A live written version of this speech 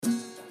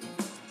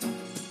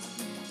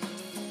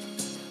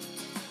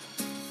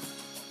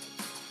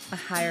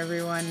Hi,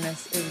 everyone.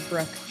 This is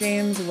Brooke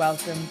James.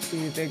 Welcome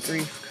to the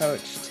Grief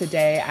Coach.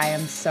 Today, I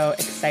am so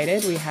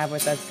excited. We have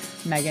with us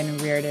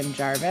Meghan Riordan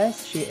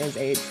Jarvis. She is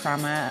a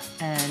trauma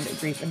and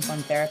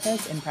grief-informed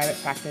therapist in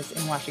private practice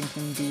in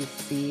Washington,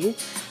 D.C.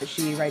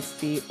 She writes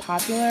the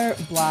popular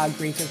blog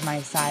Grief is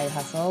My Side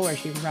Hustle, where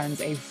she runs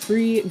a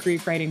free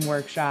grief writing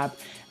workshop.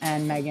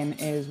 And Meghan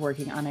is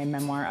working on a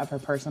memoir of her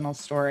personal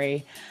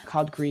story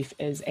called Grief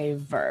is a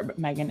Verb.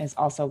 Meghan is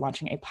also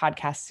launching a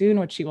podcast soon,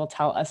 which she will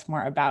tell us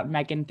more about.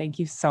 Meghan, thank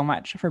you so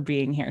much for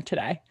being here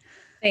today.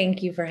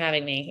 Thank you for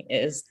having me.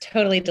 It is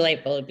totally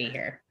delightful to be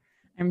here.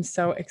 I'm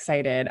so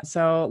excited.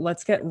 So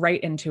let's get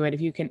right into it. If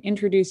you can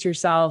introduce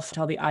yourself,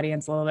 tell the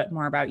audience a little bit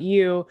more about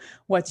you.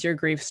 What's your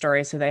grief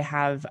story so they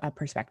have a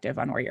perspective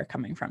on where you're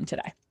coming from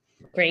today?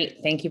 Great.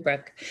 Thank you,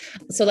 Brooke.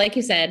 So like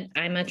you said,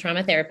 I'm a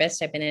trauma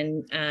therapist. I've been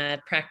in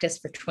practice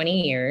for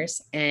 20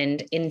 years.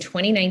 And in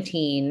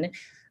 2019, in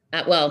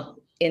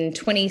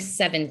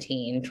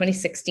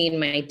 2016,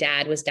 my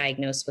dad was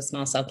diagnosed with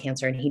small cell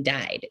cancer and he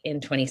died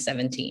in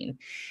 2017.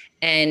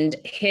 And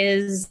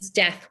his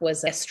death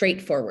was a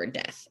straightforward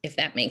death, if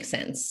that makes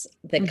sense.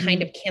 The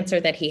kind of cancer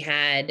that he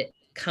had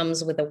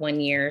comes with a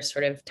 1-year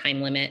sort of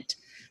time limit.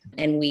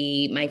 And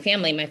my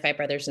family, my 5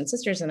 brothers and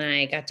sisters and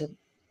I got to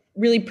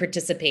really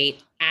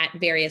participate at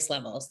various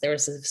levels. There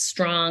was a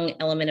strong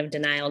element of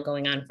denial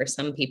going on for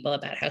some people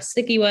about how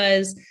sick he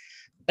was,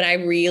 but I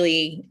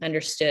really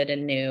understood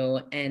and knew.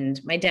 And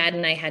my dad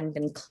and I hadn't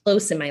been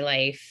close in my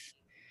life,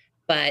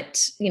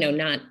 but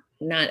not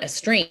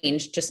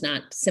estranged, just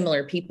not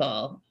similar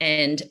people.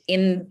 And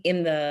in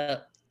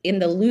the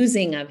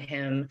losing of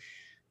him,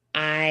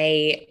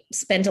 I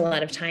spent a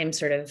lot of time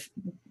sort of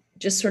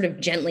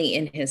gently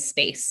in his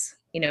space,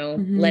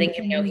 letting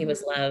him know he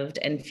was loved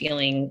and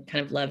feeling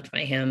kind of loved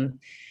by him.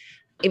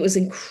 It was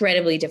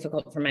incredibly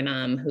difficult for my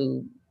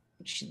mom,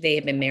 they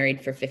had been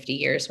married for 50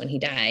 years when he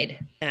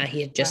died.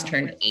 He had just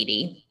turned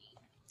 80.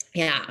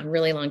 Yeah, a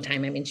really long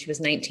time. I mean, she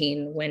was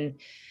 19 when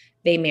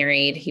they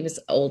married. He was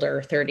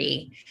older,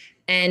 30.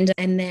 And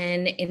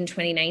then in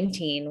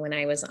 2019, when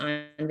I was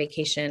on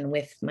vacation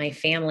with my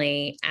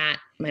family at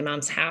my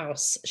mom's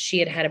house, she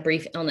had a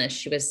brief illness.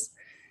 She was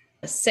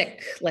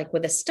sick, like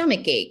with a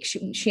stomach ache.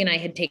 She and I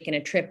had taken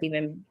a trip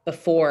even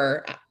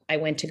before I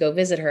went to go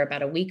visit her,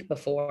 about a week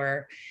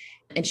before.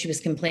 And she was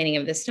complaining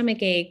of the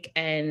stomach ache.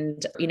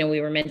 And, we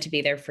were meant to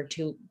be there for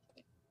two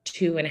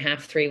and a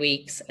half, 3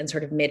 weeks. And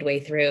sort of midway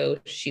through,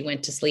 she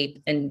went to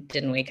sleep and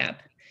didn't wake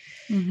up.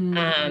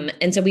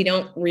 And so we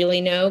don't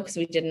really know, because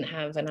we didn't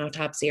have an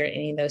autopsy or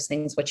any of those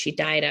things, what she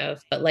died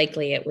of, but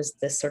likely it was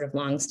this sort of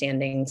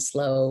longstanding,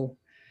 slow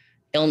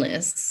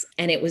illness.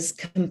 And it was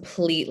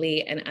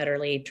completely and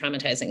utterly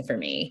traumatizing for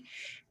me,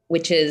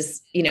 which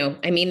is,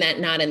 I mean that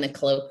not in the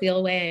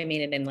colloquial way. I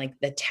mean it in like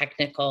the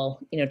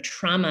technical,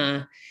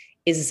 trauma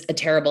is a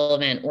terrible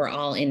event. We're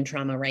all in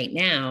trauma right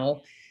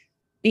now.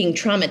 Being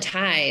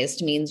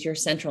traumatized means your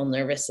central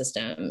nervous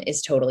system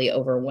is totally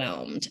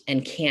overwhelmed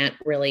and can't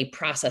really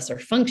process or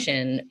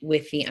function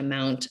with the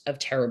amount of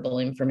terrible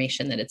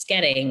information that it's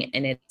getting.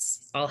 And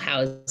it's all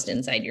housed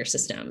inside your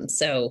system.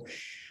 So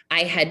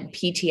I had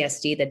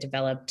PTSD that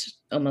developed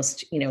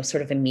almost,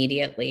 sort of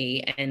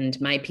immediately. And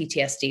my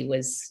PTSD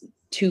was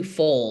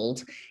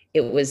twofold.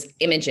 It was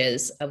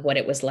images of what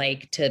it was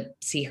like to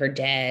see her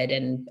dead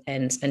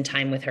and spend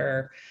time with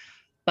her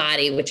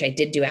body, which I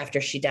did do after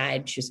she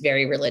died. She was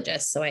very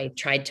religious. So I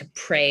tried to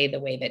pray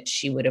the way that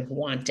she would have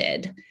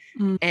wanted.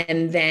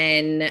 And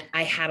then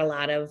I had a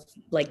lot of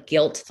like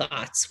guilt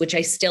thoughts, which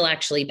I still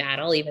actually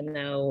battle, even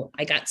though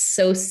I got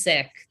so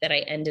sick that I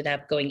ended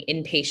up going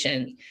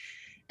inpatient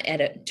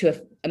to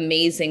an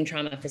amazing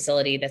trauma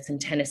facility that's in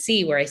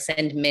Tennessee, where I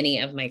send many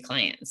of my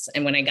clients.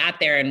 And when I got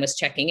there and was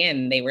checking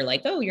in, they were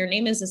like, "Oh, your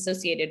name is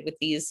associated with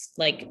these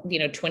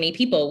 20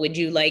 people. Would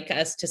you like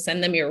us to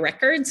send them your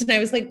records?" And I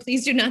was like,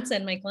 "Please do not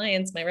send my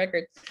clients my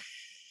records."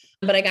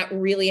 But I got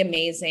really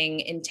amazing,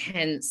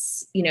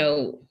 intense,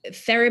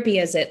 therapy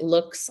as it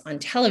looks on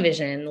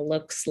television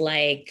looks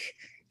like,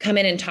 come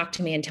in and talk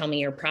to me and tell me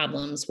your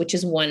problems, which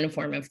is one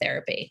form of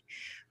therapy.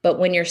 But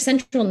when your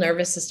central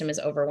nervous system is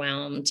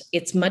overwhelmed,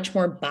 it's much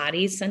more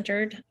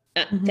body-centered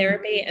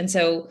therapy. And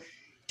so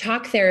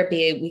talk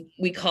therapy,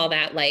 we call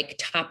that like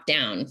top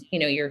down.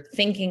 You're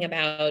thinking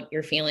about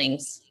your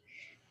feelings.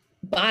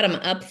 Bottom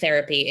up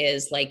therapy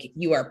is like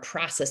you are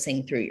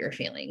processing through your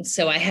feelings.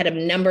 So I had a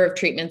number of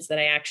treatments that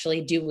I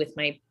actually do with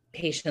my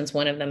patients.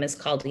 One of them is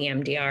called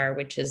EMDR,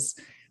 which is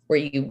where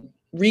you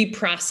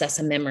reprocess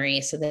a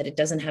memory so that it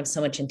doesn't have so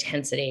much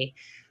intensity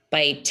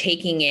by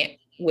taking it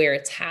where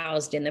it's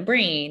housed in the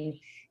brain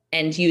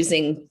and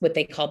using what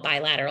they call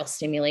bilateral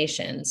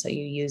stimulation. So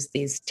you use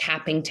these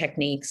tapping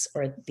techniques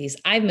or these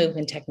eye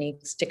movement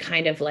techniques to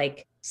kind of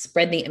like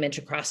spread the image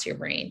across your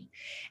brain.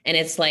 And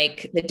it's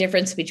like the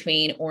difference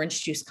between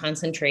orange juice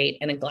concentrate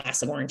and a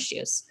glass of orange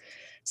juice.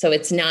 So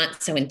it's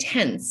not so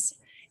intense,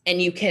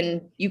 and you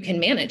can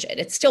manage it.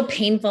 It's still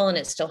painful and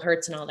it still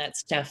hurts and all that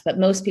stuff. But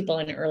most people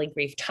in early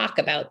grief talk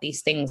about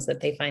these things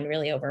that they find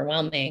really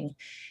overwhelming.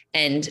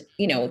 And,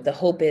 the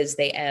hope is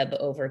they ebb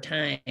over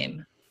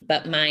time.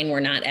 but mine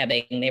were not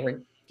ebbing. They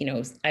were,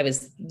 I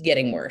was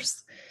getting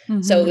worse.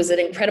 So it was an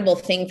incredible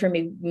thing for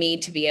me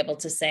to be able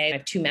to say, I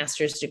have 2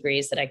 master's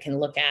degrees that I can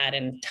look at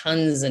and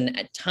tons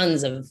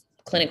of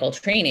clinical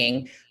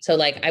training. So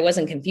like, I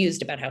wasn't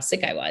confused about how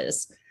sick I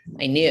was.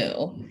 I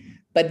knew.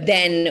 But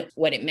then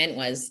what it meant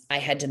was I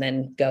had to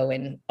then go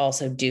and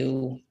also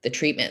do the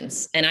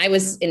treatments. And I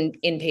was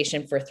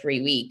inpatient for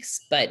 3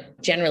 weeks,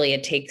 but generally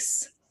it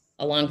takes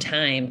a long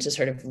time to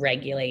sort of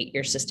regulate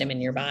your system in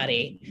your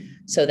body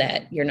so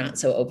that you're not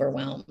so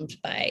overwhelmed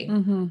by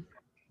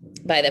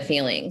the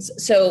feelings.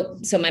 So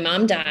my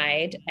mom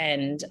died,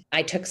 and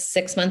I took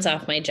 6 months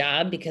off my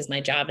job because my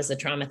job is a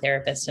trauma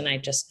therapist, and I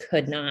just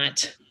could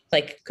not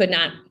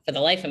for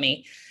the life of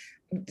me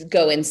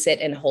go and sit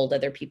and hold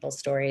other people's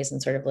stories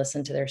and sort of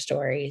listen to their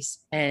stories.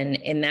 And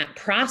in that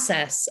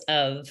process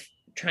of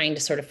trying to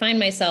sort of find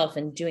myself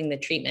and doing the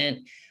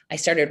treatment, I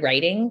started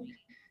writing.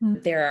 One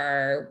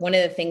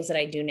of the things that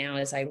I do now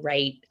is I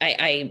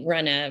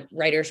run a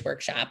writer's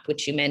workshop,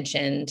 which you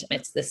mentioned.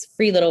 It's this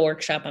free little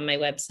workshop on my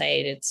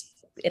website.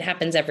 It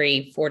happens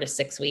every 4 to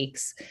 6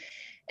 weeks.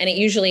 And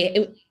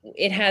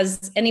it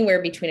has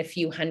anywhere between a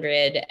few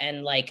hundred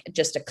and like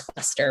just a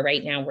cluster.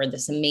 Right now, we're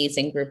this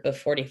amazing group of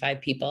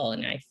 45 people.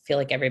 And I feel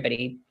like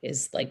everybody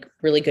is like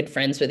really good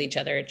friends with each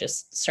other. It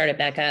just started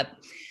back up.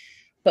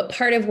 But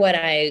part of what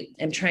I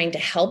am trying to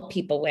help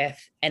people with,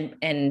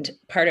 and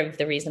part of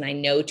the reason I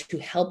know to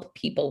help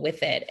people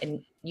with it,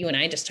 and you and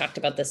I just talked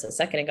about this a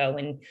second ago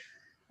when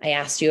I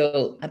asked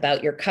you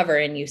about your cover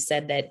and you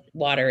said that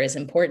water is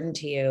important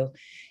to you,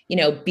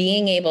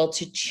 being able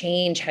to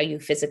change how you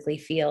physically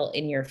feel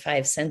in your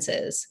 5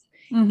 senses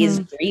is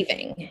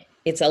grieving.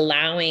 It's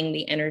allowing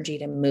the energy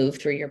to move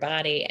through your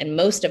body. And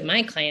most of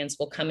my clients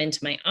will come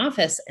into my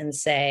office and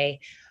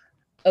say,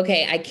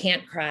 okay, I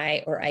can't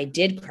cry, or I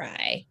did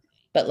cry,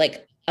 but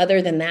like,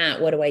 other than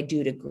that, what do I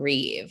do to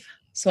grieve?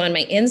 So on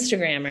my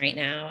Instagram right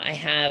now, I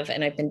have,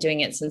 and I've been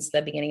doing it since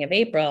the beginning of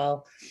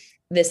April,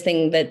 this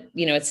thing that,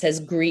 it says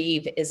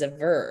grieve is a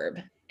verb.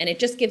 And it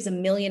just gives a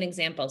million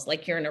examples.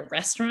 Like you're in a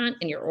restaurant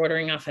and you're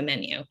ordering off a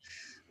menu.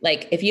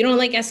 Like if you don't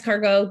like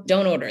escargot,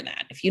 don't order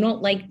that. If you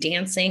don't like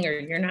dancing, or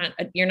you're not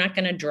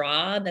going to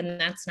draw, then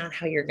that's not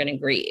how you're going to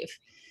grieve.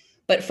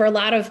 But for a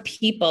lot of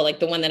people, like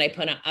the one that I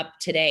put up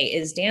today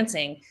is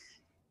dancing,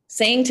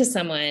 saying to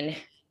someone,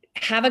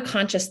 have a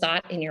conscious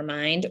thought in your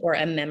mind or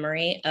a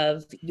memory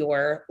of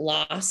your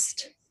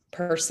lost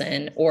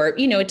person, or,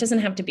 it doesn't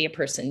have to be a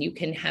person. You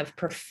can have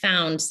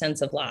profound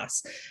sense of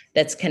loss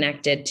that's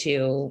connected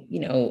to,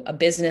 a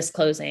business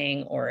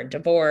closing or a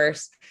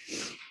divorce,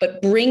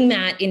 but bring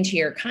that into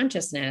your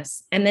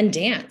consciousness and then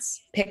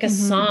dance, pick a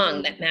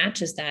song that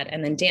matches that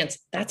and then dance.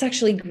 That's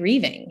actually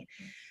grieving.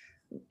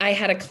 I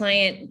had a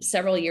client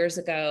several years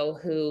ago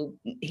who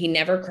he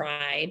never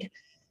cried.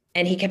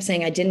 And he kept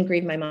saying, I didn't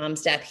grieve my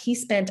mom's death. He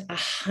spent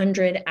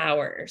 100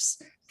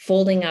 hours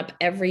folding up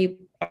every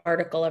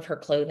article of her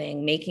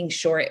clothing, making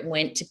sure it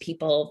went to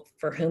people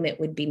for whom it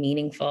would be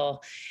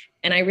meaningful.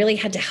 And I really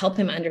had to help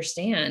him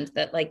understand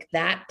that like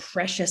that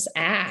precious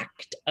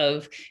act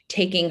of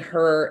taking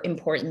her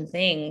important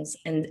things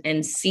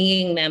and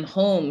seeing them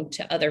home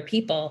to other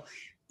people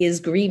is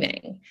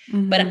grieving.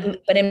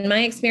 But in my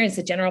experience,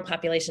 the general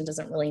population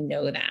doesn't really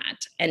know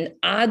that. And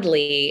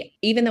oddly,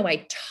 even though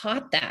I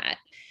taught that,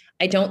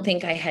 I don't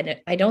think I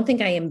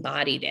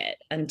embodied it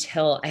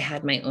until I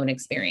had my own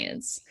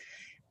experience.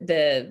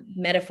 The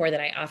metaphor that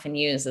I often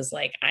use is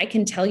like, I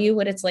can tell you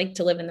what it's like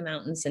to live in the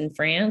mountains in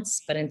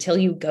France, but until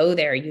you go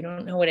there, you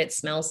don't know what it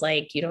smells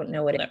like. You don't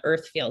know what the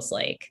earth feels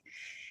like.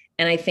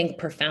 And I think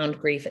profound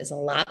grief is a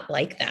lot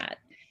like that,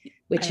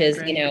 which is,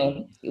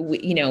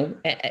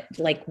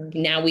 like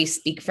now we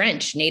speak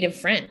French, native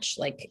French,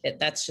 like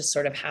that's just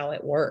sort of how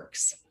it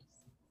works.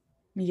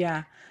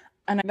 Yeah.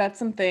 And that's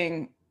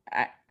something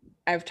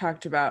I've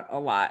talked about a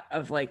lot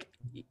of like,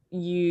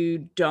 you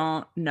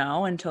don't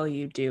know until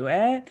you do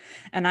it.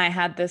 And I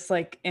had this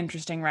like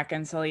interesting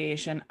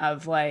reconciliation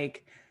of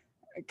like,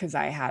 because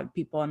I had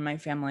people in my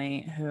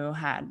family who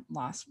had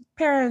lost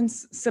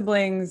parents,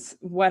 siblings,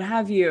 what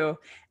have you.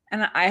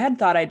 And I had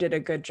thought I did a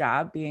good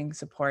job being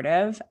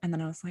supportive. And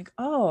then I was like,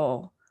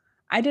 oh,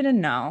 I didn't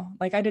know.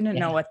 Like, I didn't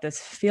know what this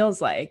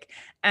feels like.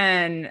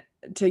 And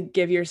to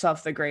give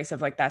yourself the grace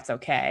of like, that's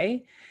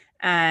okay.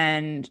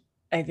 And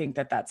I think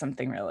that that's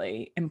something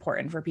really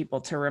important for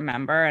people to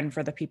remember. And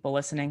for the people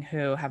listening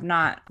who have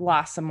not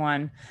lost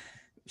someone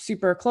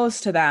super close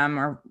to them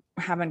or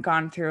haven't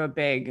gone through a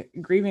big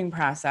grieving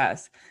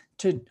process,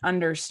 to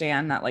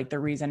understand that like the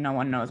reason no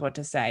one knows what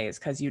to say is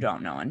because you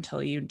don't know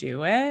until you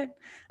do it.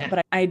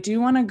 But I do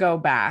want to go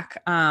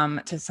back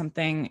to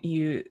something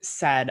you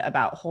said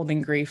about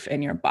holding grief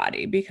in your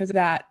body, because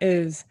that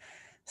is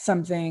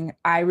something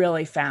I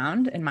really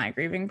found in my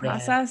grieving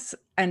process.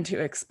 And to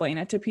explain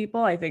it to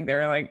people, I think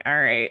they're like,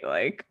 all right,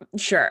 like,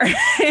 sure.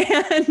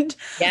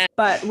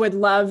 But would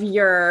love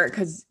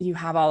because you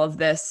have all of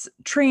this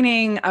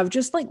training of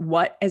just like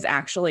what is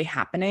actually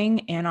happening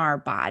in our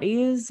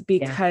bodies,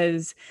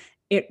 because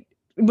it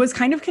was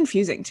kind of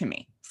confusing to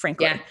me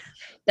frankly? Yeah.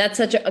 That's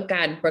such a,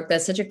 God, Brooke,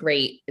 it's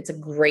a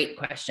great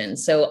question.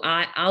 So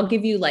I'll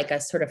give you like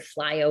a sort of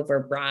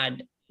flyover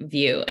broad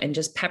view and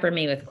just pepper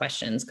me with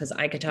questions because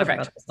I could talk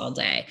Perfect. about this all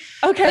day.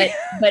 Okay.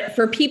 But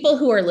for people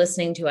who are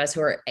listening to us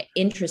who are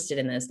interested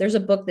in this, there's a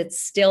book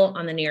that's still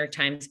on the New York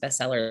Times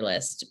bestseller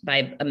list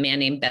by a man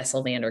named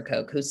Bessel van der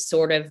Kolk, who's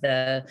sort of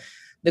the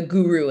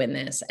guru in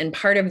this. And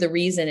part of the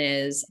reason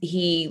is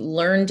he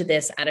learned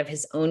this out of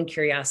his own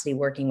curiosity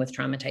working with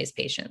traumatized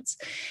patients.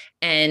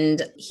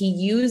 And he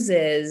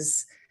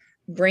uses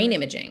brain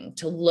imaging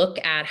to look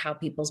at how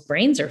people's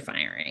brains are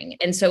firing.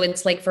 And so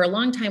it's like for a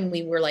long time,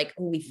 we were like,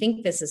 oh, we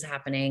think this is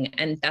happening.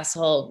 And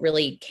Bessel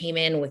really came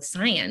in with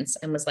science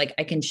and was like,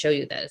 I can show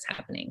you that it's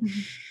happening. Mm-hmm.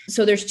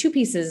 So there's two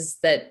pieces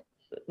that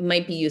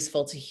might be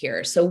useful to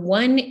hear. So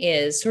one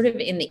is sort of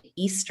in the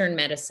Eastern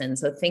medicine.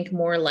 So think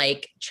more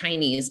like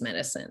Chinese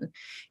medicine.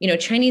 You know,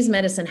 Chinese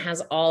medicine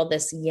has all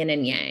this yin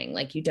and yang,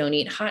 like you don't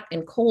eat hot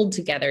and cold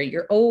together.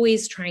 You're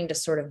always trying to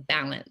sort of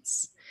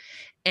balance.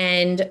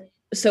 And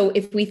so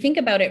if we think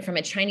about it from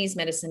a Chinese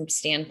medicine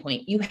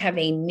standpoint, you have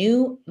a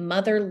new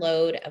mother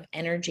lode of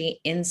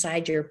energy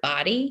inside your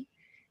body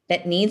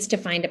that needs to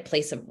find a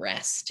place of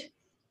rest.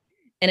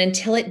 And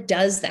until it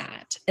does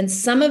that, and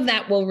some of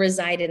that will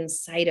reside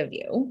inside of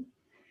you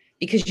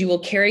because you will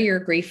carry your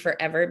grief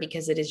forever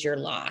because it is your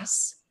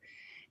loss.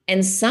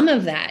 And some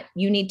of that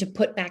you need to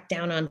put back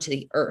down onto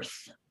the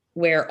earth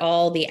where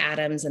all the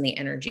atoms and the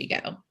energy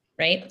go,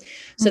 right?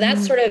 So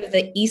that's sort of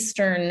the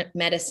Eastern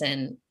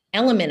medicine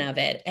element of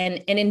it. And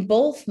in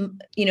both,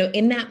 you know,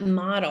 in that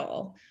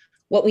model,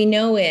 what we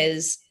know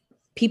is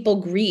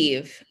people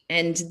grieve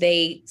and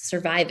they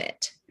survive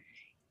it.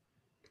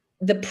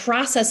 The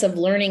process of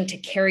learning to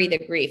carry the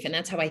grief, and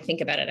that's how I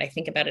think about it. I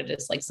think about it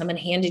as like someone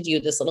handed you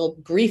this little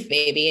grief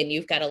baby and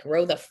you've got to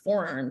grow the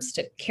forearms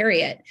to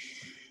carry it.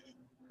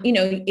 You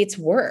know, it's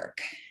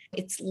work.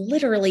 It's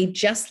literally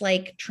just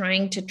like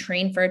trying to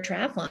train for a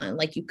triathlon.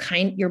 Like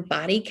your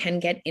body can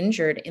get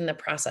injured in the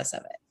process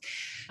of it.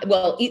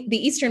 Well, the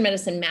Eastern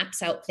medicine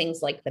maps out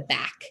things like the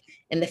back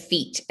and the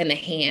feet and the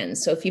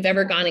hands. So if you've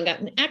ever gone and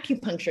gotten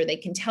acupuncture, they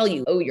can tell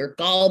you, oh, your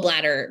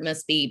gallbladder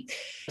must be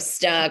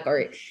stuck.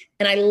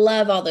 And I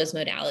love all those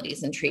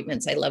modalities and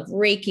treatments. I love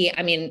Reiki.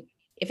 I mean,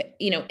 if,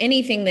 you know,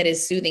 anything that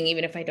is soothing,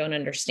 even if I don't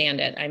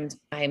understand it,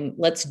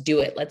 let's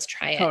do it. Let's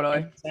try it.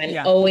 Totally. So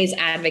I'm always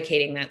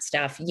advocating that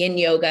stuff. Yin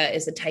yoga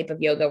is a type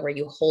of yoga where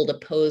you hold a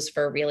pose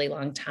for a really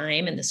long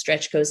time and the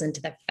stretch goes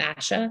into the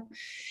fascia.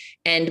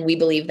 And we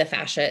believe the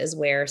fascia is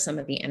where some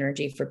of the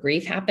energy for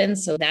grief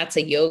happens. So that's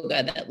a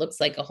yoga that looks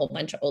like a whole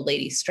bunch of old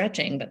ladies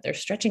stretching, but they're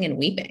stretching and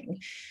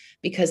weeping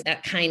because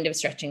that kind of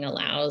stretching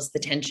allows the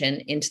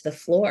tension into the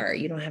floor.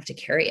 You don't have to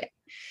carry it.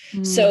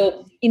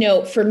 So, you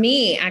know, for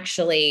me,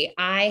 actually,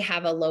 I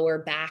have a lower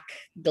back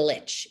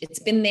glitch. It's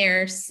been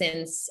there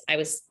since I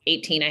was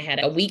 18. I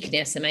had a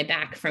weakness in my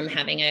back from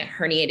having a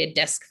herniated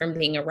disc from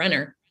being a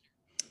runner.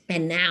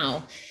 And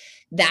now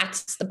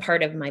that's the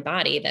part of my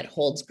body that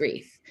holds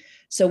grief.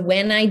 So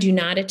when I do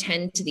not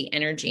attend to the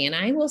energy, and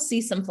I will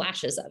see some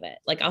flashes of it,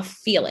 like I'll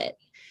feel it,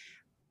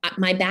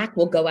 my back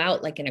will go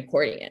out like an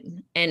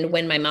accordion. And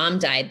when my mom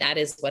died, that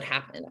is what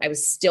happened. I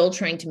was still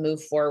trying to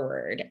move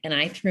forward and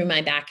I threw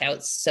my back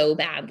out so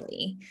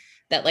badly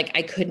that like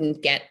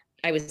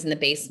I was in the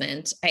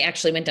basement. I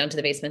actually went down to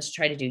the basement to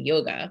try to do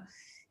yoga.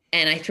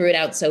 And I threw it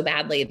out so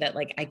badly that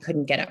like I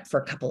couldn't get up for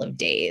a couple of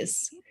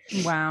days.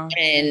 Wow.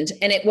 And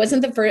it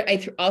wasn't the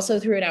first. Also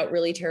threw it out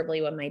really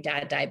terribly when my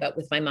dad died, but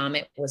with my mom,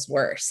 it was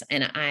worse.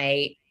 And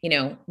you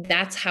know,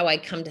 that's how I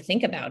come to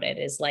think about it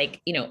is like,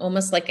 you know,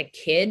 almost like a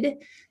kid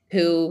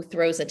who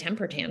throws a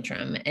temper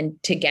tantrum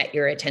and to get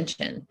your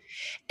attention.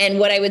 And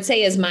what I would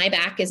say is my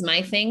back is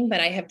my thing, but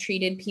I have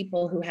treated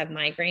people who have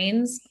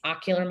migraines,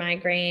 ocular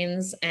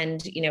migraines,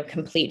 and, you know,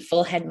 complete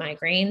full head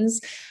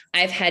migraines.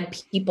 I've had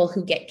people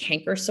who get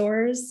canker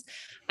sores.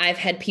 I've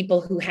had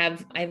people who I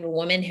have a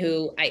woman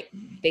who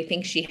they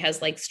think she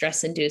has like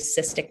stress-induced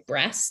cystic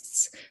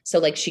breasts. So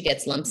like she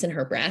gets lumps in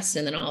her breast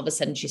and then all of a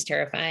sudden she's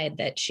terrified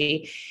that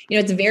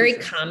it's very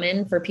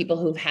common for people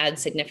who've had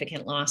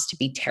significant loss to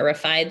be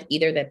terrified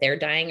either that they're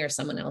dying or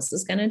someone else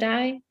is going to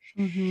die.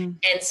 Mm-hmm.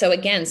 And so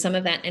again, some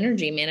of that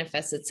energy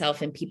manifests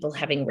itself in people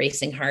having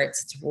racing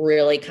hearts. It's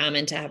really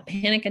common to have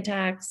panic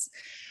attacks.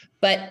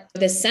 But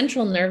the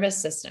central nervous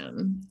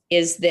system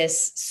is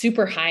this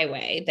super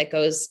highway that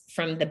goes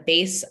from the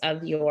base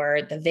of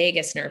the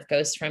vagus nerve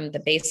goes from the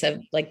base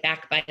of like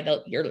back by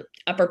your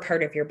upper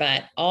part of your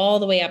butt all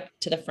the way up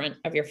to the front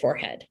of your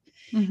forehead.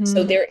 Mm-hmm.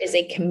 So there is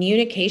a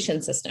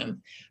communication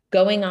system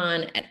going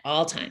on at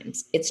all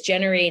times. It's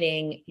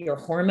generating your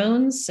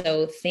hormones.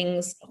 So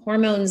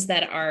hormones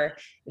that are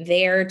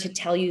there to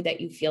tell you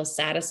that you feel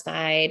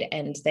satisfied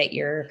and that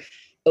you're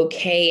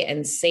okay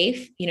and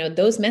safe, you know,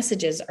 those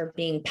messages are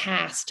being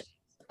passed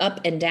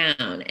up and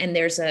down. And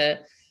there's a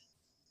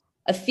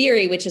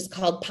theory which is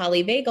called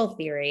polyvagal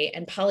theory.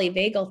 And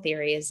polyvagal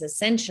theory is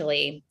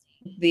essentially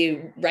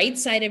the right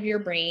side of your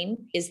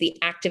brain is the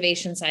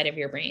activation side of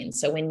your brain.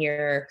 So when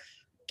you're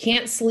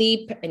can't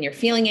sleep and you're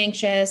feeling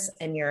anxious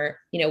and you're,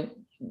 you know,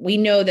 we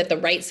know that the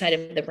right side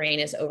of the brain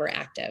is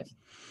overactive.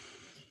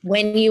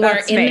 When you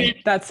that's are in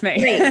me. That's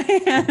me. Right.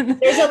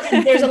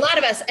 There's a lot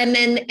of us. And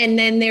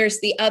then there's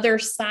the other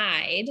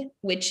side,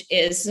 which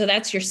is, so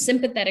that's your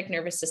sympathetic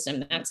nervous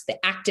system. That's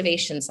the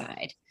activation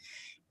side.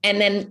 And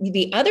then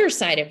the other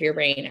side of your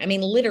brain, I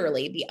mean,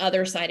 literally the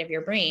other side of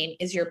your brain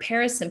is your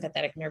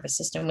parasympathetic nervous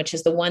system, which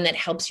is the one that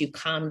helps you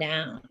calm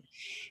down.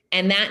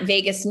 And that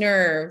vagus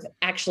nerve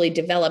actually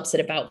develops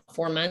at about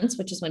 4 months,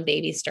 which is when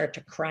babies start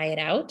to cry it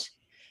out.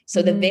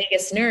 So the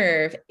vagus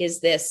nerve is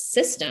this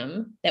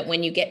system that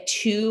when you get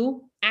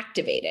too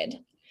activated,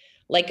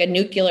 like a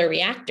nuclear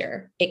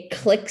reactor, it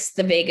clicks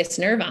the vagus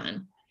nerve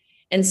on.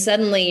 And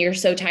suddenly you're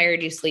so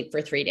tired, you sleep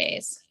for 3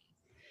 days.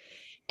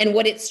 And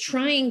what it's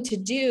trying to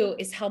do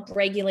is help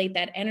regulate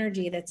that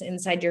energy that's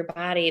inside your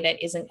body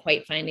that isn't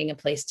quite finding a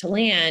place to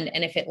land.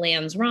 And if it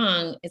lands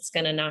wrong, it's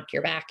going to knock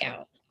your back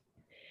out.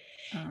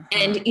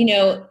 And,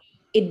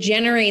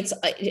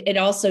 it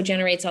also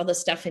generates all the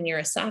stuff in your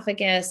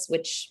esophagus,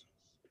 which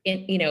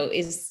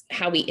is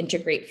how we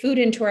integrate food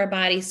into our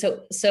body.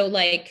 So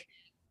like,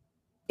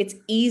 it's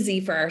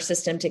easy for our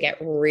system to get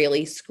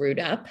really screwed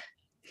up.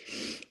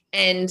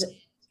 And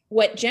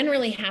what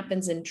generally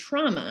happens in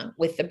trauma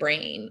with the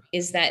brain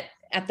is that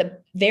at the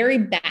very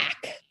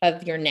back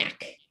of your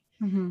neck,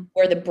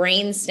 where the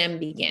brain stem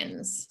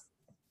begins,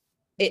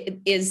 it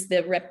is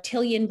the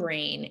reptilian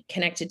brain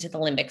connected to the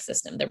limbic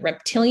system. The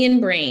reptilian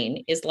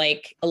brain is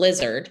like a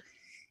lizard.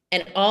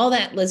 And all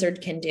that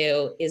lizard can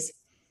do is,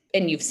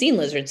 and you've seen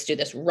lizards do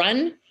this,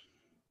 run,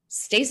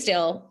 stay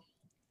still.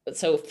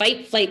 So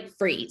fight, flight,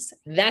 freeze.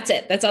 That's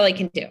it. That's all I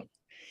can do.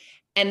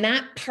 And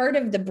that part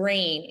of the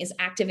brain is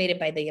activated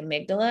by the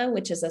amygdala,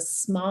 which is a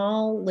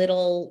small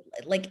little,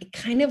 like, it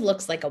kind of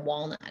looks like a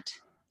walnut.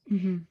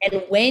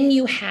 And when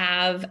you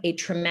have a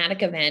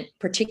traumatic event,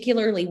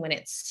 particularly when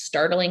it's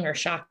startling or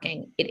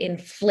shocking, it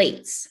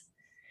inflates.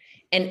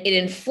 And it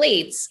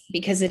inflates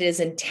because it is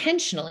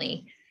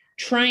intentionally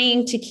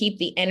trying to keep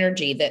the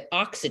energy, the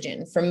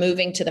oxygen, from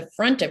moving to the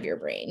front of your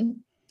brain.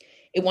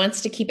 It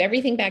wants to keep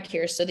everything back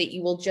here so that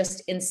you will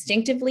just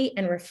instinctively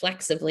and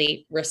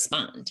reflexively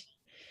respond.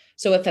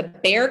 So if a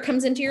bear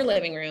comes into your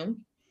living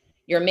room,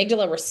 your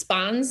amygdala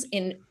responds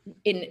in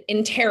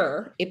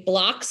terror. It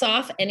blocks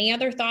off any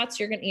other thoughts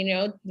you're going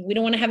to, we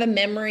don't want to have a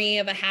memory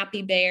of a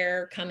happy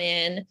bear come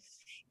in.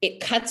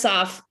 It cuts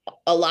off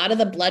a lot of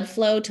the blood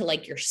flow to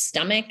like your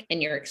stomach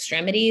and your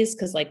extremities,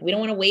 because like we don't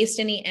want to waste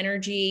any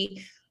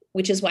energy,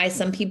 which is why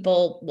some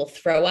people will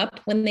throw up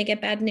when they get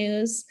bad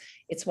news.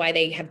 It's why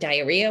they have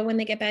diarrhea when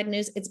they get bad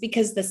news. It's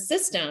because the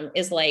system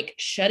is like,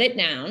 shut it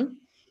down.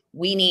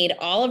 We need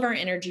all of our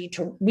energy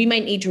we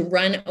might need to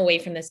run away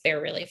from this bear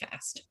really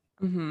fast.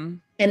 And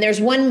there's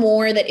one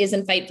more that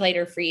isn't fight, flight,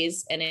 or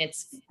freeze, and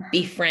it's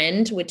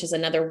befriend, which is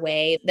another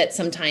way that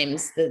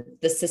sometimes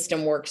the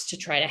system works to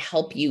try to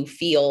help you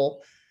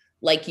feel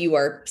like you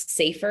are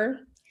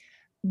safer.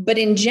 But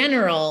in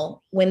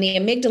general, when the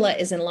amygdala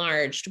is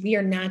enlarged, we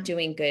are not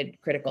doing good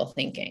critical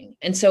thinking.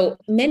 And so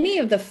many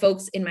of the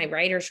folks in my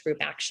writers group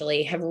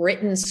actually have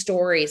written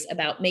stories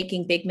about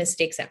making big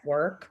mistakes at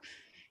work.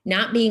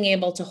 Not being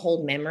able to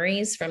hold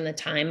memories from the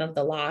time of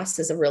the loss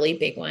is a really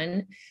big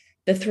one.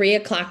 The 3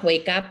 o'clock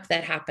wake up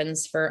that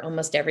happens for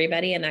almost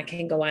everybody, and that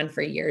can go on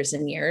for years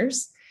and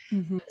years.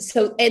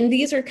 So, and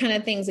these are kind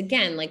of things,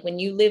 again, like when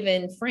you live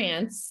in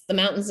France, the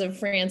mountains of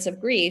France of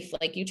grief,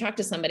 like you talk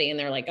to somebody and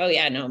they're like, oh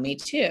yeah, no, me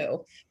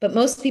too. But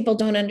most people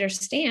don't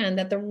understand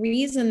that the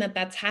reason that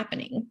that's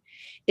happening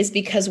is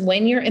because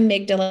when your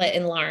amygdala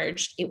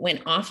enlarged, it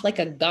went off like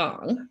a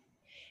gong,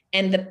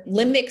 and the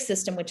limbic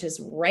system, which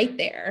is right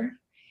there,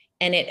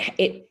 and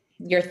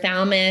your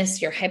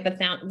thalamus, your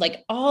hypothalamus,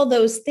 like all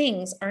those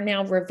things are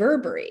now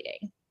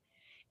reverberating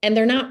and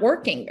they're not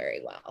working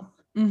very well.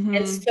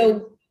 And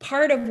so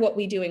part of what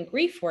we do in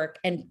grief work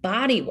and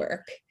body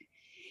work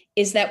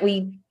is that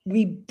we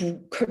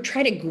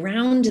try to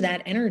ground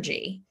that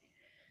energy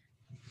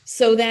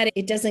so that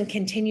it doesn't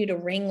continue to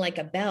ring like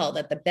a bell,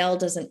 that the bell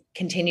doesn't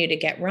continue to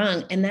get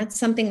rung. And that's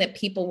something that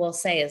people will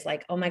say is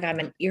like, oh my God,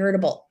 I'm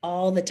irritable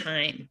all the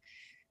time.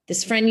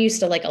 This friend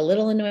used to like a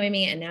little annoy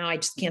me, and now I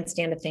just can't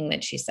stand a thing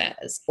that she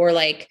says. Or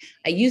like,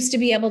 I used to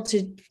be able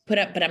to put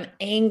up, but I'm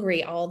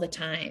angry all the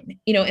time.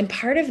 And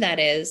part of that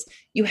is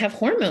you have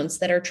hormones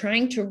that are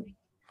trying to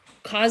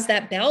cause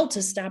that bell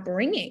to stop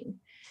ringing.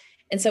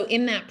 And so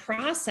in that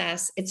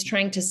process, it's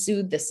trying to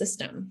soothe the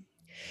system.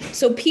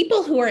 So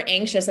people who are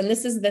anxious, and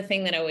this is the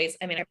thing that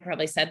I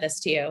probably said this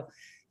to you,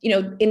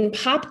 in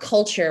pop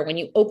culture, when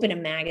you open a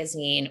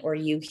magazine or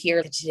you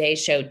hear the Today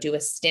Show do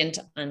a stint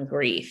on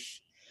grief,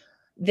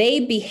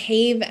 they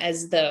behave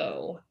as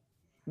though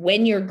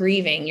when you're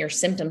grieving, your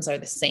symptoms are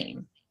the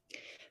same,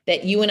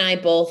 that you and I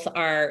both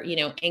are,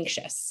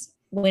 anxious,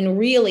 when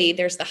really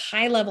there's the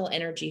high level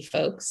energy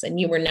folks, and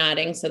you were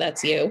nodding, so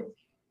that's you,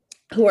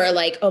 who are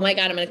like, oh my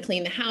God, I'm going to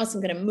clean the house. I'm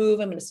going to move.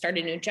 I'm going to start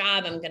a new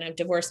job. I'm going to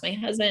divorce my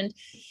husband.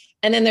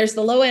 And then there's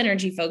the low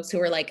energy folks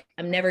who are like,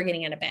 I'm never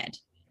getting out of bed.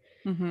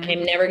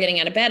 I'm never getting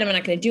out of bed. I'm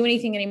not going to do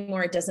anything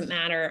anymore. It doesn't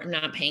matter. I'm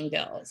not paying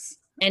bills.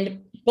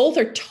 And both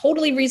are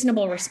totally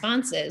reasonable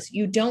responses.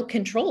 You don't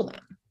control them.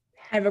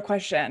 I have a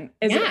question.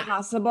 Is it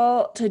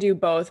possible to do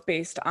both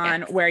based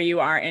on where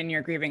you are in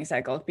your grieving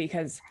cycle?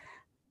 Because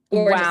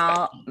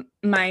while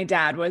my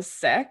dad was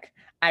sick,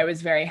 I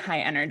was very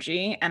high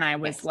energy and I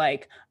was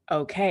like,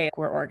 okay,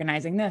 we're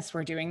organizing this,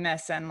 we're doing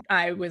this. And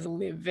I was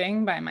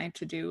living by my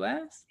to-do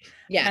list.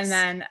 Yes. And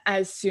then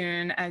as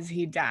soon as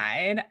he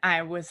died,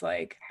 I was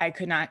like, I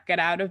could not get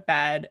out of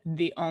bed.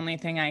 The only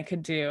thing I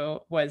could do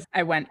was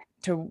I went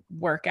to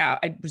work out.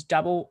 I was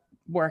double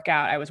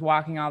workout. I was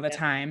walking all the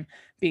time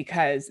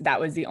because that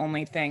was the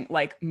only thing,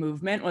 like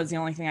movement was the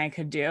only thing I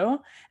could do.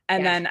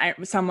 And then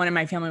someone in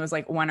my family was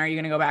like, when are you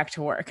going to go back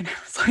to work? And I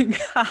was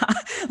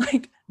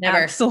like, never.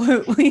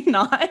 Absolutely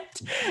not.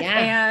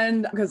 Yeah.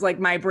 And because like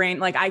my brain,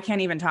 like I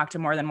can't even talk to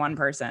more than one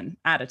person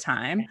at a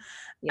time.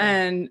 Yeah.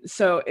 And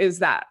so is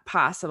that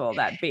possible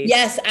that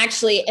Yes,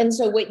 actually. And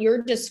so what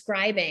you're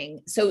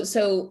describing,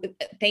 so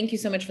thank you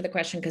so much for the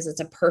question, because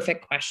it's a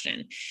perfect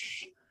question.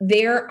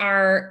 There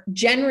are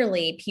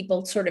generally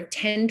people sort of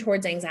tend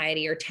towards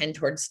anxiety or tend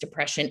towards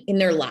depression in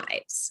their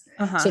lives.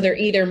 So they're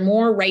either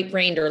more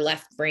right-brained or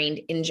left-brained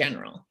in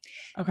general.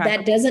 Okay.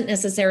 That doesn't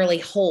necessarily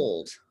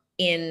hold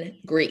in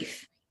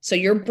grief. So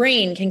your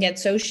brain can get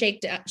so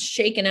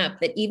shaken up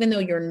that even though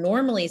you're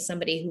normally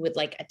somebody who would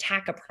like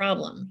attack a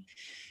problem,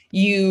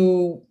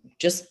 you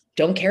just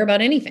don't care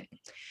about anything.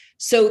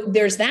 So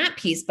there's that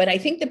piece. But I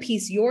think the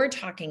piece you're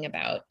talking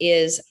about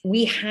is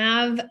we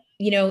have,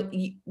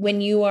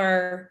 when you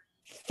are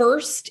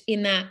first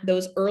in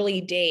those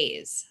early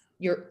days,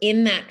 you're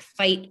in that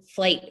fight,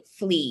 flight,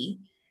 flee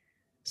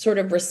sort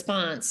of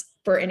response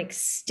for an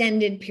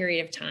extended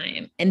period of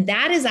time. And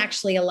that is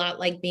actually a lot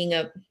like being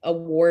a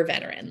war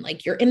veteran.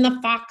 Like you're in the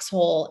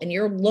foxhole and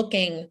you're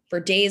looking for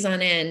days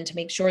on end to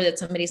make sure that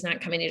somebody's not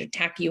coming to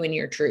attack you and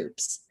your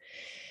troops.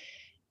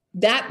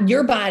 That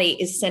your body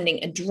is sending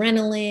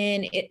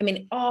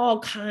adrenaline, all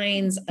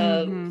kinds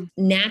of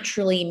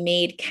naturally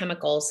made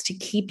chemicals to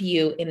keep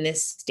you in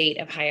this state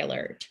of high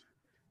alert.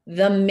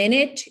 The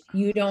minute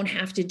you don't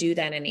have to do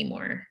that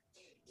anymore,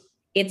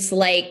 it's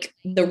like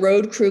the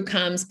road crew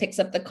comes, picks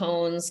up the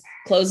cones,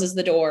 closes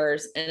the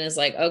doors, and is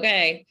like,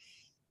 okay.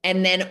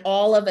 And then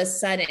all of a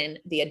sudden,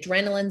 the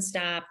adrenaline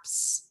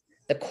stops,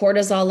 the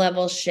cortisol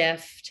levels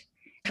shift.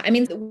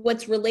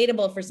 What's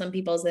relatable for some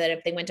people is that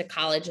if they went to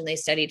college and they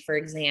studied for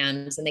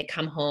exams and they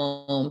come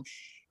home,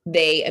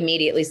 they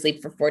immediately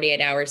sleep for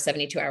 48 hours,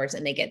 72 hours,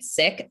 and they get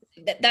sick.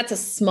 That's a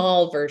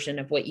small version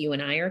of what you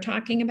and I are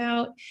talking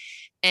about.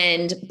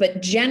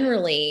 But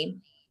generally,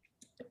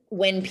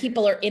 when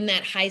people are in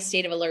that high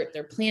state of alert,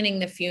 they're planning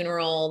the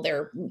funeral,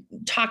 they're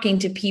talking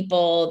to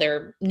people,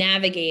 they're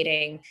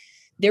navigating.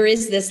 There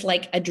is this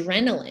like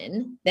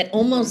adrenaline that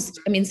almost,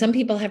 some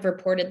people have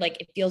reported like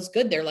it feels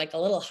good. They're like a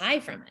little high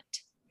from it.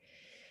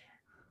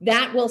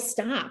 That will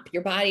stop.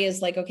 Your body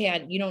is like,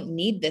 okay, you don't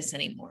need this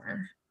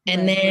anymore.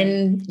 And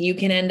then you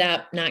can end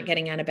up not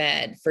getting out of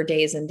bed for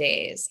days and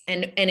days.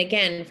 And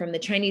again, from the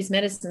Chinese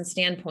medicine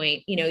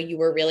standpoint, you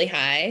were really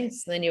high,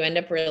 so then you end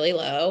up really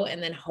low.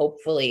 And then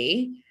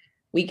hopefully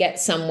we get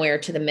somewhere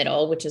to the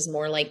middle, which is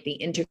more like the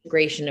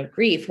integration of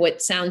grief.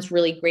 What sounds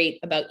really great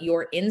about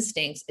your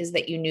instincts is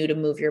that you knew to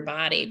move your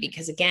body,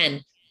 because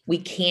again, we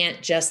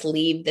can't just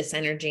leave this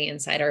energy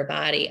inside our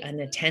body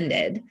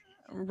unattended.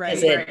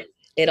 Right.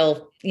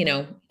 It'll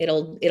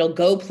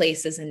go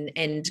places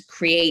and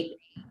create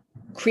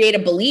a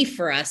belief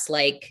for us.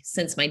 Like,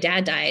 since my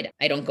dad died,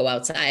 I don't go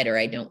outside, or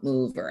I don't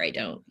move, or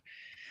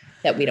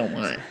that we don't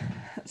want.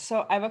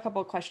 So I have a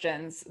couple of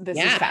questions. This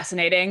is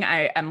fascinating.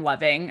 I am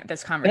loving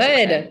this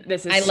conversation. Good.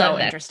 This is so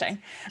interesting.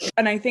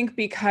 And I think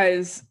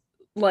because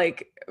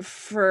like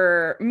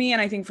for me,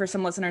 and I think for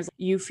some listeners,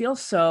 you feel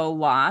so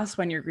lost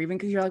when you're grieving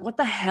because you're like, what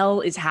the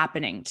hell is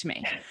happening to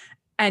me?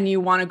 And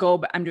you want to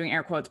go, I'm doing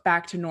air quotes,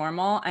 back to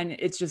normal. And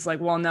it's just like,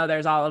 well, no,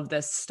 there's all of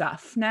this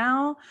stuff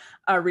now.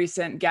 A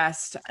recent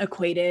guest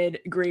equated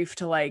grief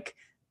to like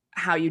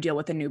how you deal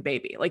with a new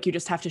baby. Like you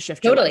just have to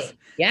shift your life.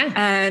 Yeah.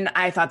 And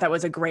I thought that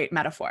was a great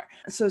metaphor.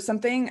 So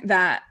something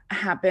that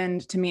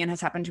happened to me and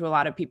has happened to a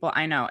lot of people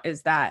I know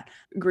is that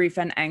grief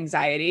and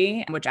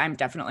anxiety, which I'm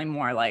definitely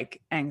more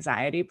like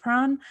anxiety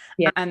prone.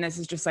 Yeah. And this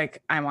is just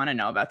like, I want to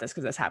know about this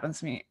because this happens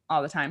to me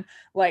all the time.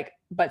 Like,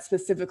 but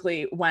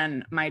specifically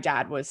when my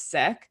dad was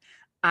sick,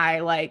 I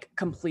like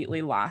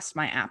completely lost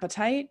my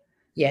appetite.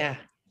 Yeah.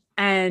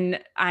 And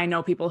I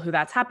know people who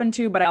that's happened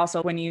to, but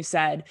also when you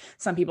said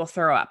some people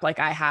throw up, like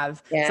I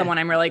have someone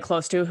I'm really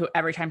close to who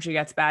every time she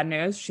gets bad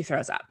news, she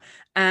throws up,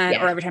 and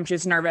or every time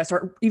she's nervous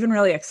or even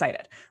really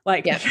excited,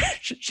 like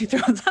she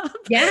throws up.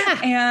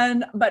 Yeah.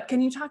 But can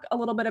you talk a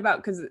little bit about,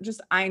 because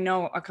just I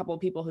know a couple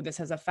of people who this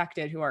has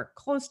affected who are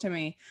close to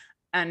me,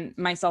 and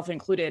myself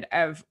included,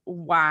 of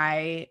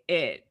why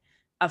it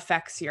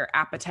affects your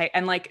appetite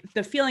and like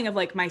the feeling of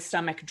like my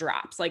stomach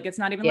drops. Like it's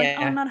not even like,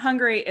 oh, I'm not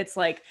hungry. It's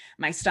like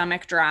my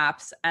stomach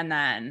drops and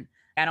then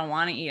I don't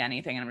want to eat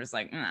anything. And I'm just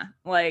like, nah.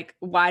 Like,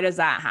 why does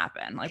that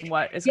happen? Like,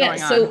 what is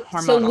going on so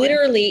hormonally?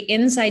 literally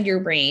inside your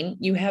brain,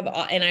 you have,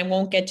 and I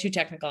won't get too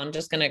technical, I'm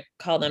just going to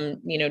call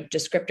them,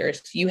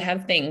 descriptors. You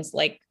have things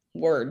like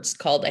words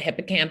called a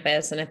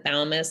hippocampus and a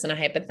thalamus and a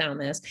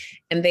hypothalamus,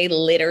 and they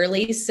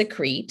literally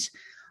secrete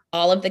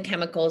all of the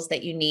chemicals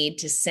that you need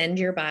to send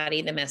your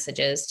body the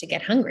messages to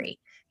get hungry.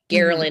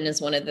 Ghrelin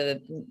is one of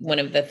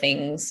the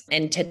things,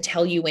 and to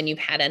tell you when you've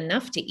had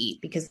enough to eat,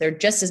 because there are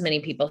just as many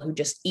people who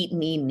just eat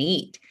and eat and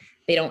eat.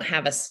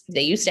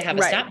 They used to have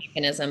a stop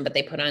mechanism, but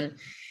they put on,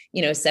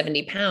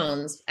 70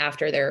 pounds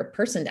after their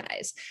person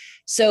dies.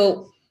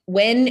 So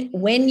when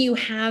you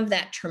have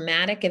that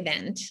traumatic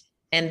event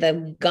and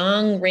the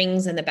gong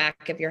rings in the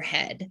back of your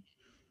head,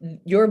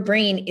 your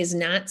brain is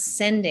not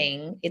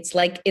sending. It's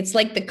like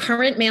the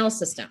current mail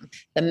system.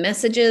 The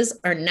messages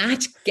are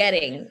not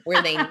getting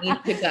where they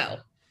need to go.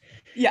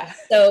 Yeah.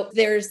 So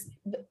there's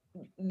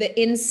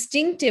the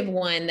instinctive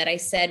one that I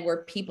said, where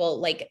people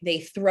like,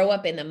 they throw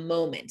up in the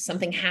moment,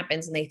 something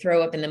happens and they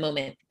throw up in the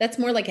moment. That's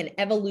more like an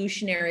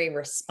evolutionary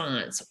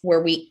response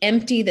where we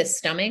empty the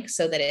stomach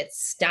so that it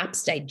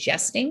stops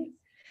digesting,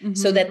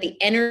 so that the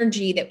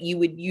energy that you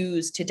would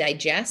use to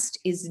digest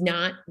is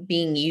not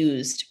being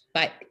used,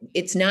 but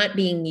it's not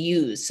being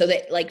used. So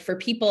that, like, for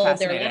people,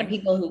 there are a lot of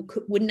people who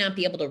would not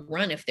be able to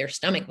run if their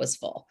stomach was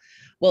full.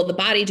 Well, the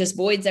body just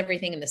voids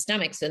everything in the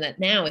stomach so that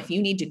now if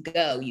you need to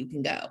go, you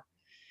can go.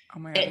 Oh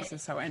my God, this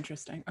is so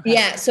interesting. Okay.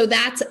 Yeah. So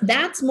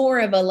that's more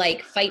of a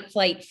like fight,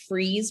 flight,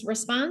 freeze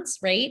response,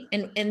 right?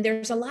 And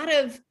there's a lot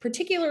of,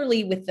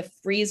 particularly with the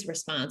freeze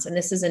response, and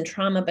this is in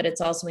trauma, but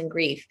it's also in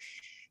grief.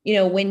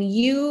 When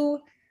you,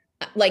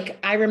 like,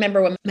 I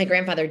remember when my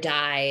grandfather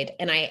died,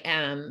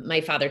 and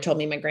my father told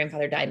me my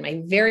grandfather died.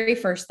 My very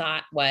first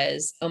thought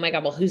was, oh my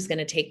God, well, who's going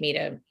to take me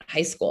to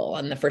high school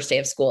on the first day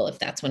of school if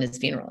that's when his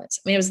funeral is?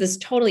 I mean, it was this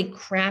totally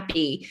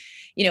crappy,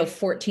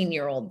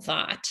 14-year-old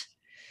thought.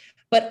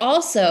 But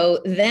also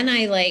then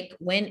I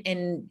went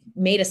and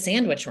made a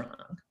sandwich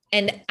wrong.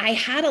 And I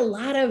had a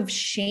lot of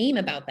shame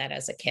about that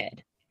as a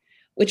kid,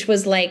 which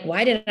was like,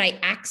 why did I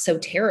act so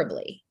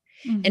terribly?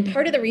 And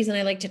part of the reason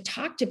I like to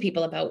talk to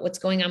people about what's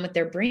going on with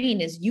their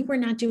brain is you were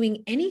not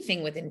doing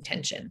anything with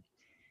intention.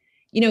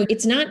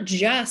 It's not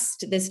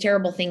just this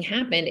terrible thing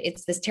happened.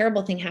 It's this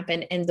terrible thing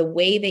happened. And the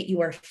way that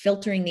you are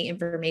filtering the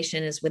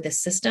information is with a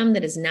system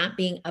that is not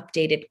being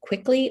updated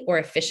quickly or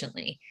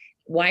efficiently.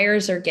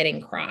 Wires are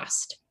getting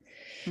crossed.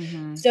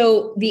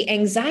 So the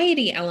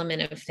anxiety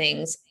element of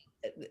things,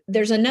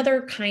 there's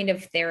another kind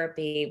of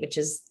therapy, which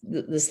is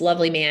this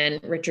lovely man,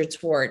 Richard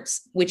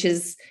Schwartz, which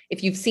is,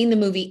 if you've seen the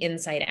movie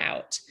Inside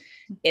Out,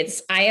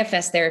 it's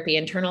IFS therapy,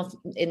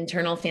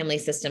 internal family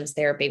systems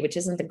therapy, which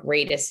isn't the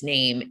greatest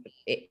name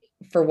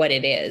for what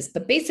it is.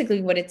 But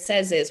basically what it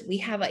says is we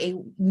have a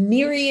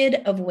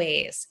myriad of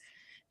ways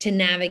to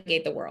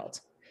navigate the world.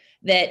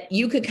 That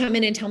you could come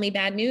in and tell me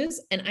bad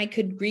news and I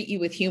could greet you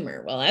with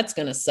humor. Well, that's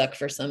going to suck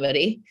for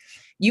somebody.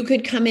 You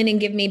could come in and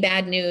give me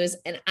bad news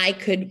and I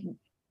could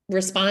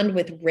respond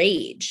with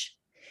rage.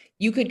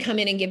 You could come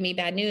in and give me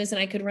bad news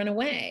and I could run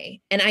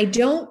away. And I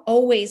don't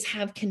always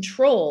have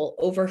control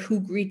over who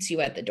greets you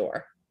at the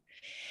door.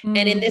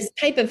 And in this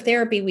type of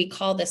therapy, we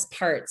call this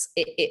parts.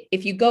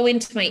 If you go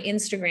into my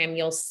Instagram,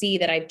 you'll see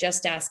that I've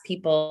just asked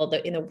people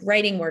that in a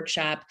writing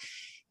workshop,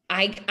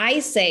 I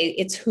say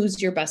it's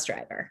who's your bus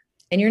driver.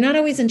 And you're not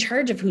always in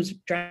charge of who's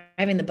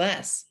driving the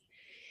bus.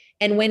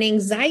 And when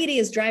anxiety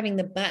is driving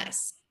the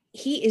bus,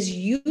 he is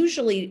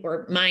usually,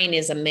 or mine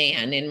is a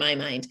man in my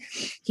mind,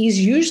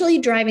 he's usually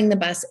driving the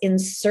bus in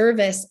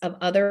service of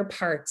other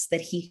parts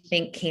that he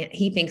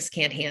thinks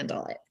can't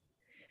handle it.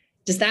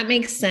 Does that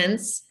make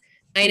sense?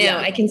 I know,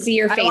 I can see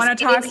your face. I want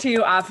to talk to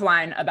you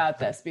offline about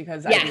this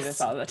because I do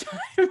this all the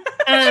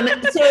time.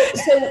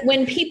 So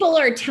when people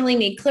are telling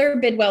me, Claire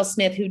Bidwell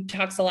Smith, who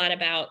talks a lot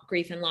about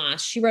grief and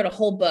loss, she wrote a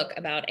whole book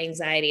about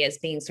anxiety as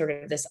being sort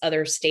of this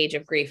other stage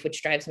of grief,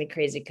 which drives me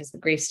crazy because the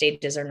grief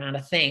stages are not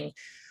a thing.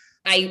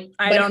 I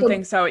don't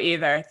think so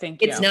either.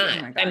 Thank you. It's not.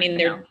 Oh God, I mean,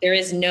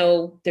 there's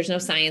no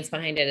science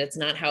behind it. It's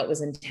not how it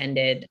was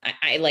intended.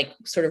 I like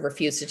sort of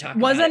refuse to talk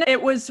about it.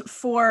 It was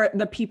for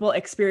the people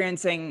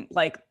experiencing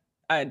like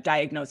a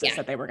diagnosis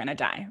that they were going to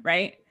die,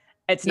 right?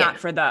 It's not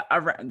for the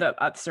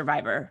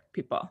survivor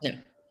people. No.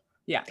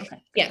 Yeah.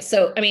 Okay. Yeah.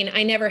 So, I mean,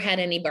 I never had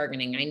any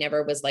bargaining. I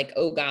never was like,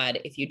 oh God,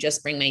 if you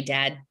just bring my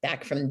dad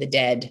back from the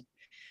dead.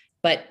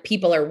 But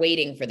people are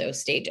waiting for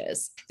those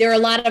stages. There are a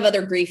lot of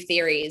other grief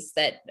theories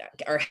that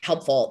are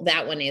helpful.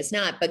 That one is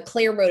not. But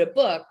Claire wrote a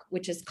book,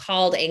 which is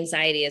called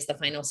Anxiety as the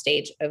Final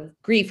Stage of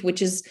Grief,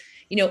 which is,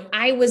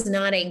 I was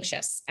not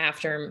anxious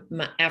after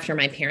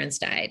my parents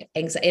died.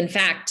 In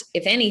fact,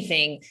 if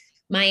anything,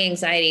 my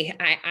anxiety,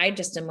 I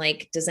just am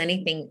like, does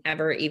anything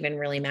ever even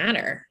really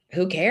matter?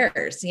 Who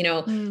cares?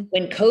 When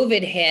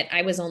COVID hit,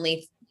 I was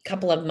only a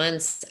couple of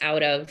months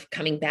out of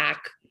coming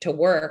back to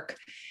work.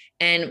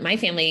 And my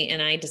family and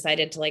I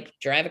decided to like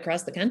drive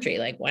across the country.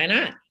 Like, why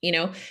not?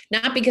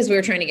 Not because we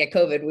were trying to get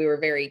COVID. We were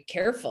very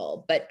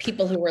careful, but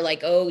people who were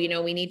like, oh,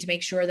 we need to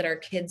make sure that our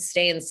kids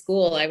stay in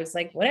school. I was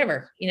like,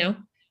 whatever,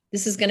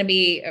 This is going to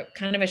be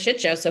kind of a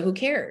shit show. So who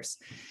cares?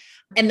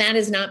 And that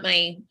is not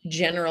my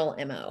general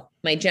MO.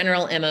 My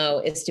general MO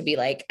is to be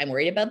like, I'm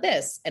worried about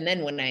this. And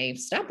then when I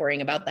stop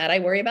worrying about that, I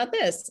worry about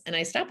this and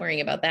I stop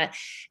worrying about that.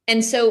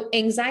 And so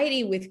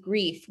anxiety with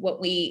grief,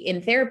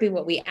 in therapy,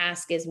 what we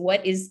ask is,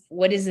 what is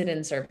it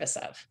in service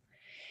of?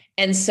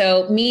 And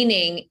so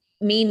meaning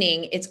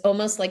it's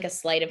almost like a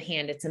sleight of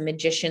hand. It's a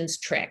magician's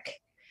trick.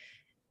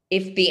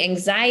 If the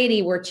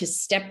anxiety were to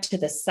step to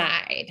the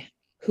side,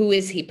 who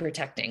is he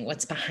protecting?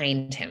 What's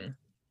behind him?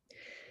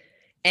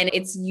 And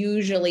it's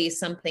usually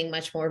something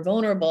much more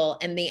vulnerable.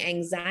 And the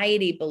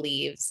anxiety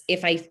believes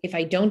if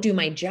I don't do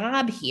my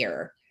job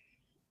here,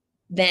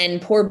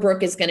 then poor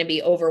Brooke is going to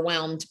be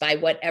overwhelmed by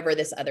whatever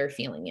this other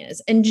feeling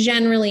is. And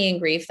generally in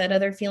grief, that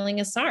other feeling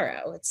is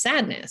sorrow, it's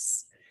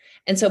sadness.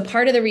 And so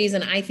part of the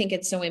reason I think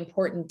it's so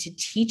important to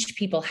teach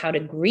people how to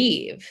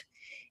grieve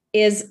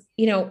is,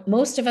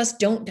 most of us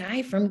don't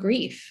die from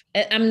grief.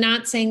 I'm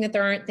not saying that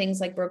there aren't things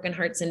like broken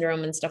heart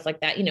syndrome and stuff like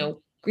that.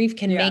 Grief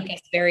can make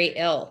us very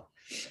ill.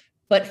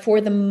 But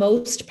for the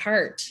most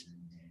part,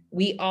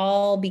 we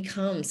all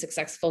become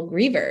successful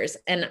grievers.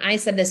 And I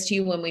said this to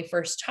you when we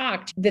first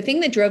talked. The thing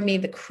that drove me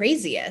the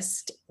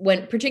craziest,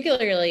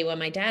 particularly when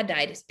my dad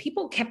died, is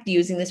people kept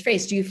using this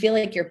phrase, do you feel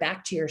like you're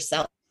back to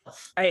yourself?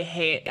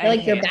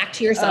 You're back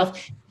to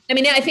yourself. I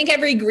mean, I think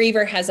every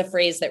griever has a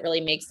phrase that really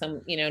makes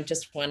them,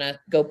 just want to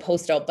go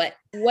postal. But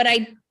what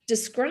I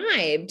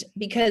described,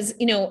 because,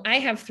 I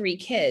have 3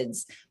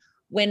 kids.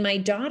 When my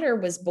daughter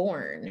was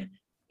born,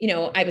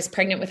 I was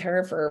pregnant with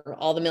her for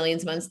all the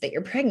millions of months that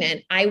you're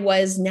pregnant. I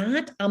was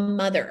not a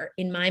mother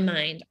in my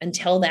mind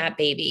until that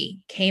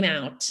baby came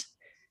out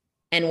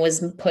and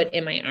was put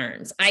in my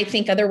arms. I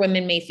think other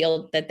women may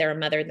feel that they're a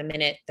mother the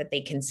minute that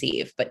they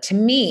conceive. But to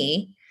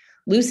me,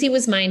 Lucy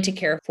was mine to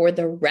care for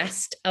the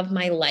rest of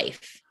my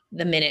life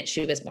the minute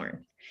she was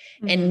born.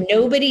 Mm-hmm. And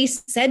nobody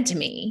said to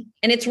me,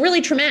 and it's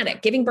really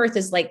traumatic. Giving birth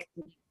is like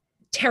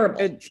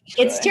terrible.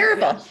 It's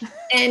terrible. Yeah.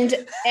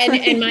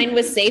 And mine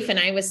was safe and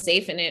I was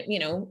safe. And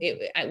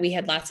we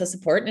had lots of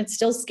support, and it's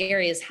still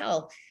scary as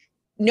hell.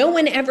 No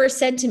one ever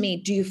said to me,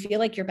 do you feel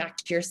like you're back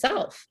to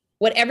yourself?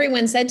 What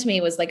everyone said to me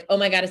was like, oh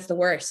my God, it's the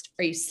worst.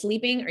 Are you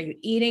sleeping? Are you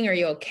eating? Are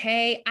you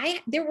okay?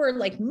 There were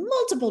like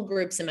multiple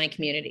groups in my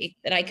community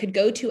that I could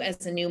go to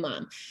as a new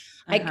mom.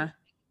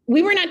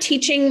 We were not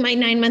teaching my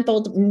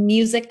 9-month-old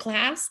music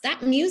class.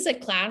 That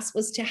music class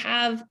was to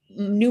have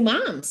new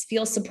moms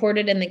feel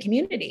supported in the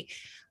community.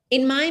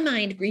 In my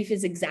mind, grief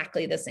is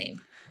exactly the same.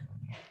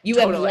 You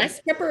have less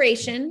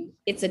preparation.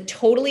 It's a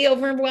totally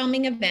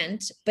overwhelming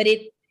event, but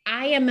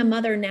I am a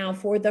mother now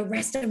for the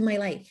rest of my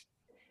life.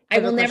 I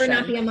will never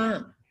not be a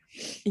mom.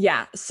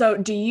 Yeah. So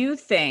do you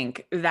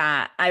think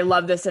that, I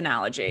love this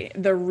analogy,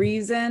 the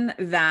reason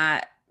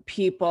that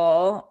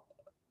people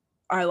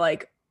are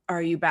like,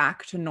 are you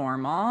back to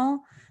normal?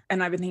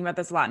 And I've been thinking about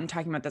this a lot and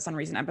talking about this on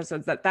recent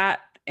episodes,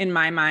 that in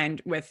my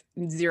mind, with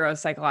zero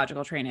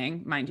psychological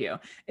training, mind you,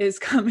 is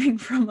coming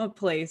from a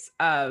place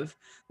of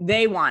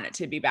they want it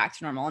to be back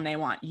to normal and they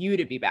want you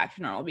to be back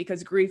to normal,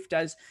 because grief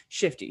does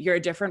shift you. You're a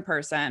different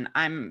person.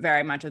 I'm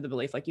very much of the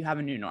belief like you have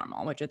a new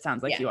normal, which it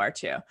sounds like you are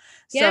too.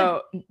 Yeah.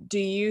 So do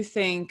you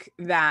think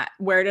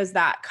where does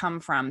that come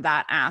from,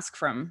 that ask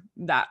from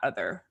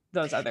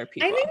those other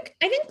people?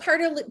 I think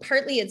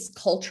partly it's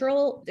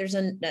cultural. There's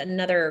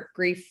another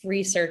grief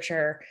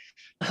researcher,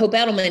 Hope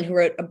Edelman, who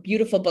wrote a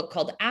beautiful book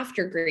called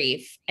After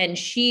Grief. And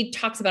she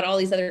talks about all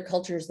these other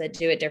cultures that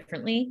do it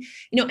differently.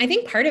 I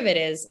think part of it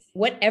is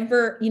we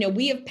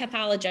have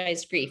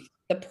pathologized grief.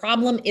 The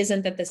problem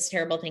isn't that this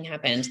terrible thing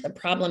happened. The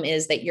problem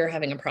is that you're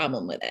having a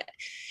problem with it.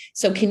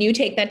 So can you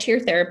take that to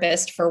your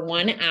therapist for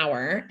 1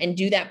 hour and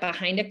do that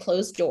behind a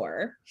closed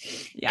door,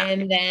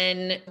 and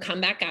then come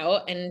back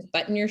out and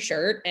button your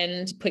shirt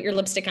and put your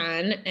lipstick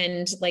on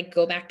and like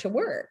go back to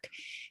work?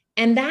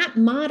 And that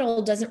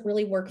model doesn't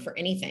really work for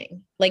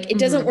anything. Like it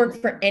doesn't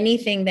work for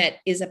anything that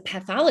is a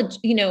pathology.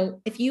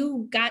 If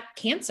you got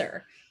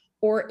cancer,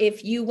 or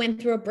if you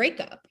went through a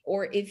breakup,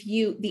 or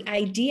the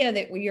idea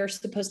that you're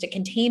supposed to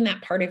contain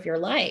that part of your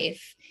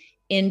life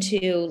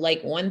into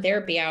like one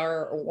therapy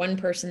hour or one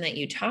person that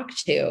you talk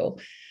to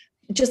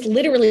just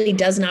literally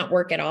does not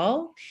work at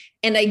all.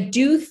 And I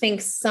do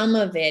think some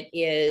of it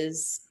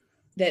is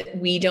that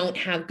we don't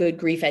have good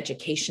grief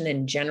education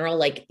in general.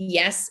 Like,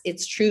 yes,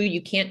 it's true.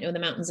 You can't know the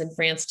mountains in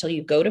France till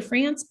you go to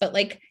France, but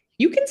like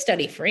you can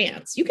study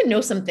France. You can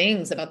know some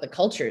things about the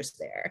cultures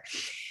there.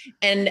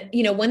 And,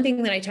 one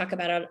thing that I talk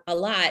about a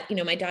lot,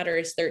 my daughter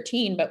is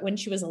 13, but when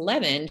she was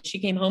 11, she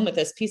came home with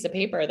this piece of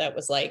paper that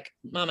was like,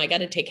 Mom, I got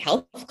to take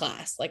health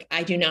class. Like,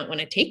 I do not want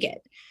to take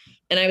it.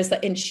 And I was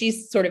like, and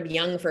she's sort of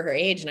young for her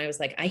age. And I was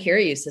like, I hear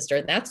you,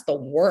 sister. That's the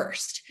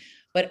worst.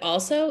 But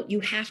also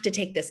you have to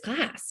take this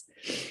class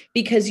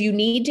because you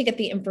need to get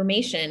the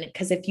information.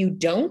 Because if you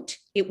don't,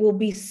 it will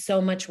be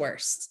so much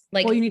worse.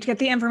 Like, well, you need to get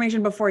the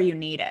information before you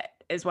need it.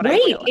 Is what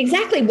right, I feel like.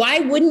 Exactly. Why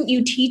wouldn't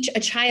you teach a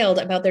child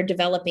about their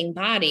developing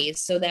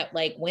bodies so that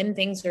like when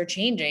things are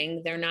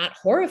changing, they're not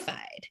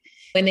horrified?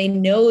 when they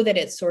know that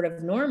it's sort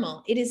of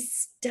normal. It is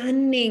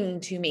stunning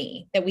to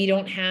me that we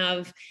don't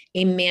have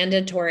a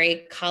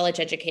mandatory college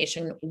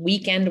education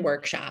weekend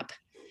workshop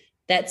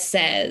that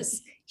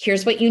says,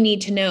 here's what you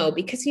need to know.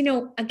 Because,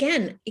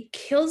 again, it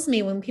kills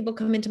me when people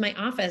come into my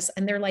office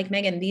and they're like,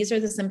 Meghan, these are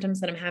the symptoms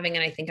that I'm having,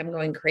 and I think I'm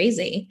going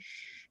crazy.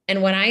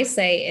 And what I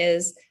say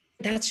is,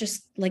 that's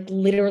just like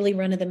literally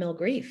run of the mill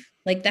grief.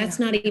 Like, that's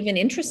not even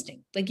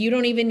interesting. Like, you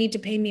don't even need to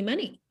pay me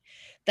money.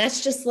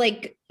 That's just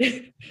like,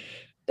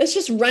 that's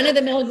just run of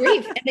the mill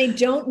grief. And they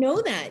don't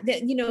know that,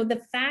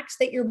 the fact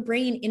that your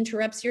brain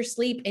interrupts your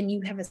sleep and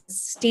you have a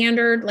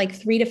standard like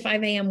 3 to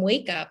 5 a.m.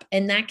 wake up,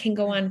 and that can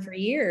go on for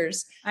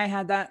years. I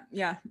had that.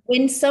 Yeah.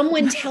 When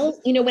someone tells,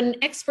 when an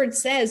expert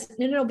says,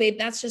 no, babe,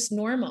 that's just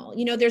normal.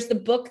 There's the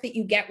book that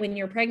you get when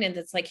you're pregnant.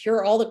 That's like, here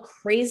are all the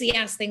crazy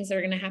ass things that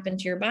are going to happen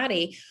to your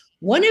body.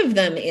 One of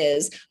them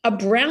is a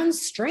brown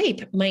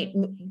stripe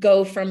might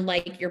go from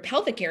like your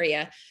pelvic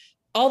area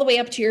all the way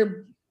up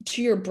to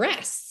your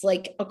breasts,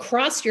 like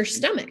across your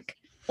stomach.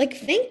 Like,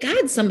 thank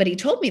God somebody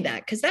told me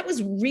that, because that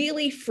was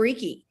really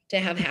freaky to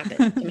have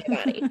happen to my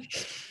body.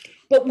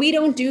 But we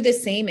don't do the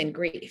same in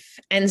grief.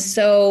 And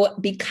so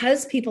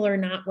because people are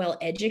not well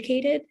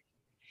educated,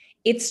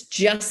 it's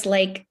just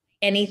like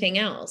anything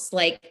else.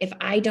 Like, if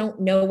I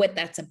don't know what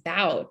that's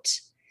about,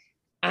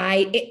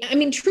 I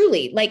mean,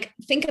 truly, like,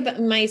 think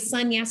about my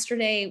son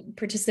yesterday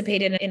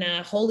participated in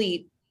a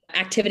holy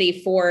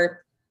activity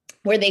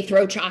where they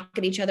throw chalk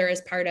at each other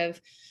as part of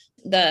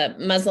the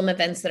Muslim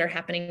events that are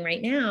happening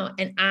right now.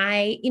 And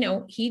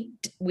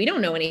we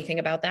don't know anything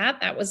about that.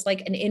 That was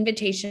like an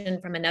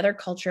invitation from another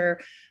culture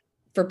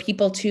for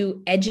people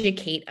to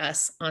educate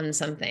us on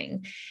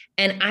something.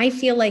 And I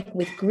feel like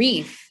with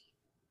grief,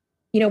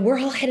 we're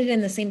all headed in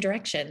the same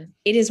direction.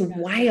 It is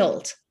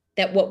wild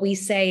that what we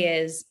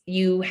say is,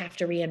 you have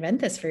to reinvent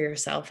this for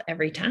yourself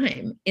every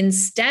time,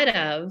 instead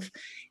of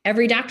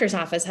every doctor's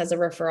office has a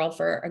referral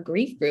for a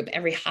grief group.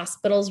 Every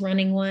hospital's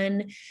running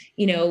one.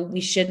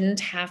 We shouldn't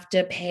have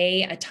to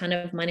pay a ton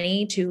of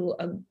money to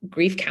a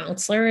grief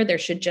counselor. There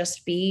should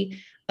just be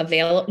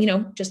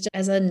available, just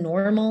as a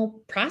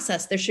normal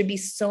process. There should be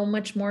so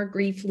much more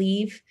grief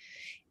leave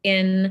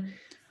in,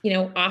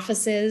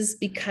 offices,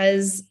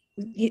 because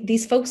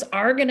these folks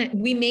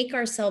we make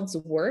ourselves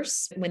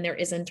worse when there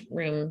isn't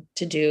room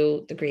to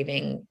do the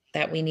grieving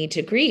that we need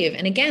to grieve.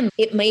 And again,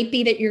 it might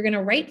be that you're going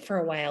to write for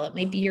a while. It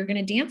might be you're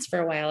going to dance for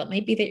a while. It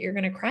might be that you're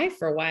going to cry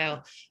for a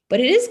while,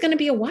 but it is going to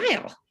be a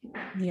while.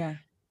 Yeah.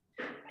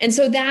 And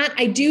so that,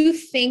 I do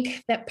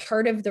think that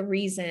part of the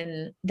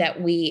reason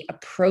that we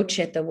approach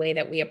it the way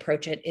that we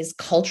approach it is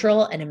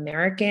cultural and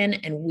American,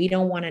 and we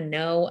don't want to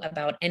know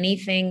about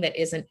anything that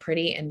isn't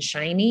pretty and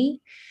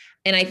shiny.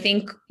 And I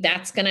think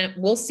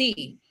we'll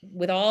see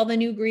with all the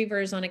new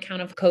grievers on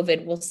account of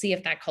COVID, we'll see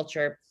if that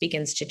culture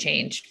begins to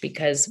change,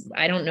 because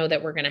I don't know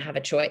that we're going to have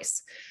a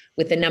choice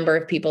with the number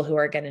of people who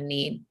are going to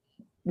need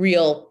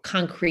real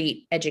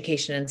concrete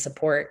education and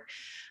support.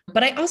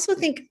 But I also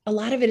think a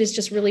lot of it is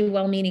just really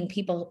well-meaning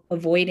people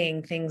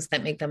avoiding things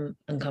that make them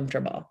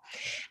uncomfortable.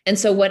 And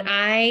so what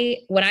I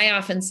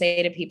often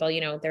say to people,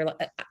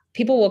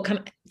 people will come,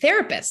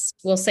 therapists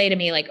will say to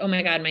me like, oh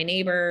my God, my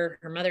neighbor,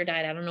 her mother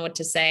died. I don't know what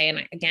to say.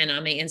 And again,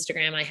 on my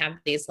Instagram, I have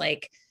these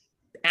like,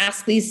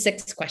 ask these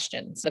 6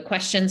 questions. The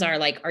questions are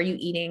like, are you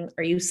eating?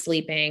 Are you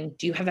sleeping?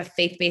 Do you have a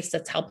faith base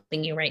that's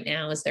helping you right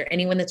now? Is there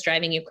anyone that's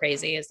driving you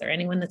crazy? Is there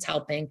anyone that's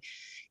helping?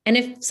 And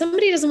if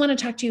somebody doesn't want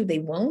to talk to you, they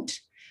won't,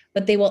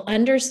 but they will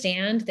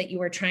understand that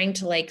you are trying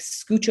to like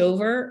scooch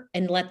over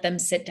and let them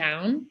sit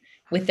down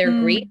with their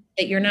grief,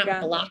 that you're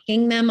not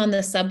blocking them on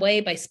the subway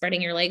by spreading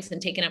your legs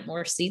and taking up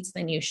more seats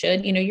than you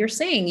should. You're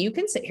saying you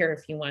can sit here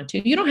if you want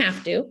to. You don't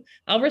have to.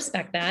 I'll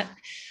respect that.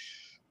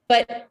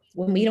 But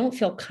when we don't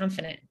feel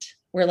confident,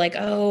 we're like,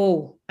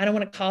 oh, I don't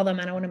want to call them.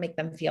 I don't want to make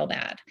them feel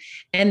bad.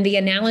 And the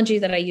analogy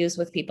that I use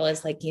with people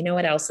is like,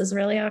 what else is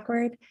really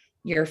awkward?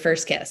 Your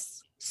first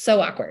kiss.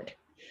 So awkward.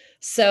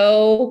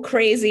 So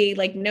crazy.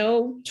 Like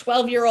no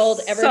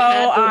 12-year-old ever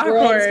had the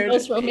world's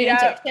most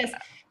romantic kiss.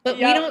 But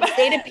we don't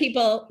say to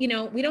people,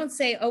 we don't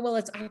say, oh, well,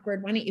 it's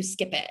awkward. Why don't you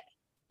skip it?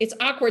 It's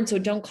awkward, so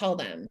don't call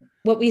them.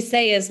 What we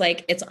say is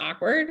like, it's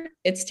awkward.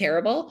 It's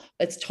terrible,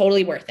 but it's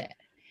totally worth it.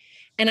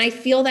 And I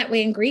feel that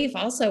way in grief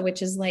also,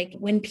 which is like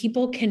when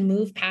people can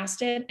move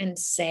past it and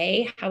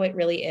say how it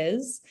really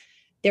is,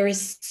 there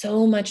is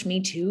so much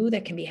Me Too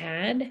that can be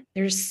had.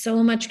 There's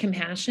so much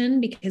compassion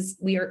because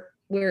we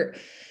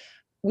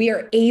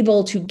are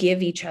able to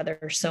give each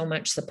other so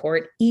much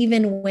support,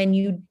 even when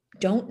you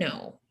don't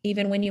know,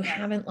 even when you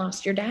haven't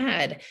lost your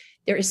dad.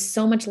 There is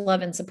so much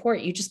love and support.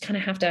 You just kind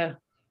of have to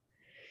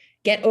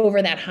get over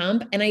that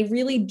hump. And I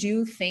really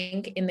do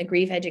think in the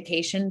grief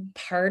education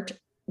part,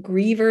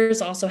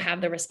 grievers also have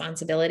the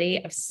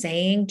responsibility of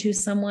saying to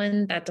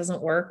someone that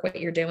doesn't work what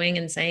you're doing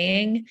and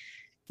saying,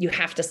 you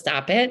have to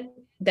stop it.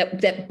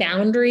 That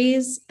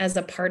boundaries as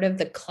a part of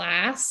the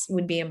class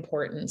would be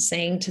important.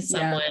 Saying to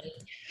someone,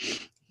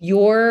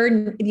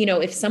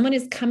 if someone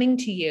is coming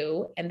to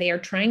you and they are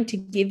trying to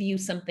give you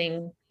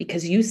something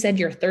because you said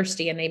you're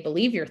thirsty and they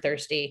believe you're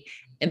thirsty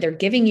and they're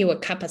giving you a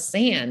cup of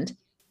sand,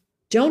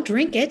 don't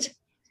drink it,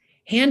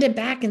 hand it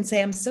back and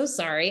say, I'm so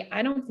sorry.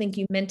 I don't think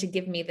you meant to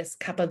give me this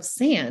cup of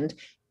sand.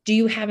 Do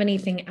you have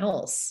anything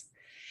else?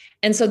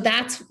 And so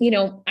that's,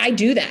 I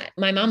do that.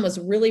 My mom was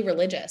really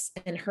religious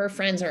and her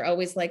friends are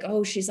always like,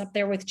 oh, she's up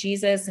there with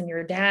Jesus and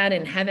your dad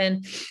in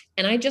heaven.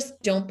 And I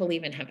just don't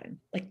believe in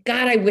heaven. Like,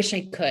 God, I wish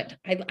I could.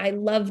 I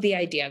love the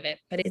idea of it,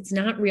 but it's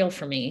not real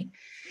for me.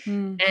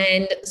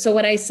 And so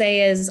what I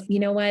say is, you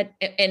know what?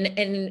 And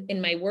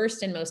in my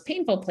worst and most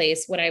painful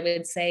place, what I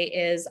would say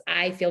is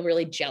I feel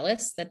really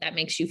jealous that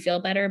makes you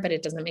feel better, but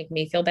it doesn't make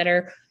me feel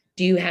better.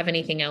 Do you have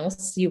anything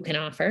else you can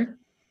offer?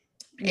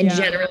 And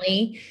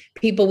generally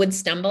people would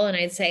stumble and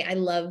I'd say, I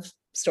love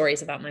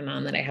stories about my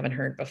mom that I haven't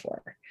heard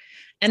before.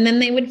 And then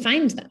they would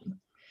find them.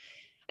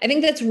 I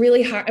think that's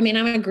really hard. I mean,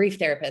 I'm a grief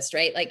therapist,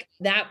 right? Like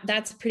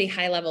that's a pretty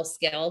high level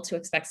skill to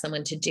expect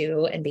someone to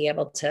do and be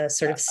able to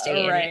sort of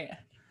stay in it.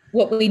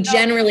 What we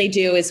generally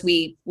do is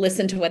we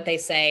listen to what they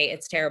say,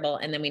 it's terrible,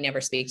 and then we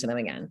never speak to them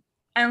again.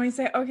 And we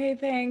say, okay,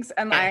 thanks.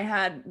 And I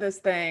had this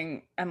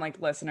thing, and like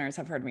listeners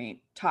have heard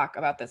me talk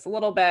about this a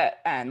little bit,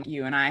 and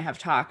you and I have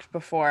talked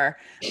before,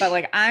 but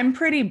like I'm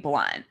pretty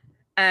blunt.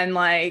 And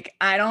like,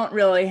 I don't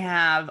really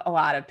have a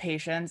lot of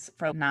patience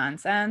for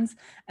nonsense.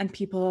 And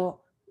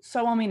people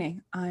so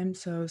well-meaning, I'm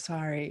so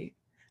sorry.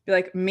 Be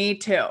like, me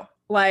too.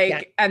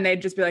 Like, and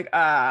they'd just be like,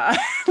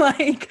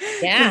 like,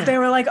 they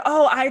were like,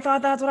 oh, I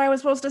thought that's what I was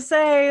supposed to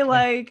say.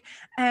 Like,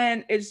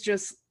 and it's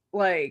just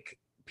like,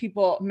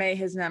 people, may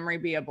his memory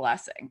be a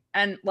blessing.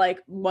 And like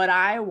what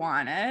I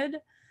wanted,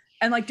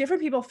 and like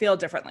different people feel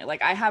differently.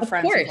 Like I have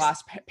friends who've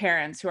lost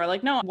parents who are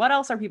like, no, what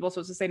else are people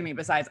supposed to say to me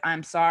besides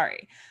I'm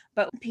sorry?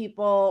 But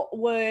people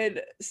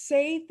would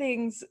say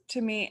things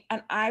to me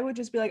and I would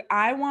just be like,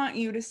 I want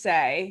you to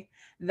say,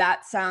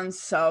 that sounds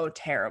so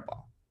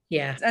terrible.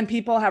 Yeah. And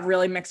people have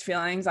really mixed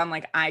feelings. I'm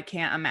like, I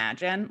can't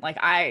imagine. Like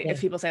if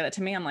people say that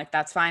to me, I'm like,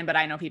 that's fine. But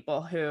I know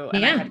people who,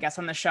 and I had guests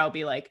on the show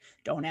be like,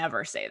 don't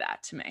ever say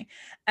that to me.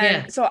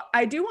 And so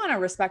I do want to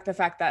respect the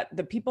fact that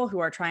the people who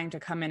are trying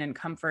to come in and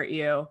comfort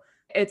you,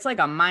 it's like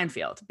a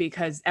minefield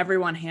because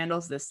everyone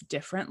handles this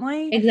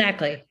differently.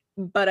 Exactly.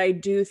 But I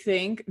do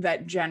think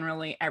that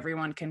generally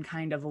everyone can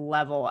kind of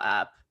level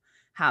up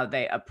how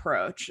they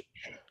approach.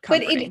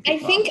 But I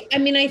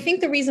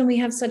think the reason we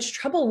have such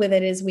trouble with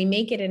it is we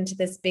make it into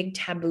this big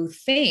taboo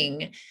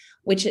thing,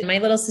 which my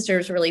little sister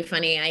is really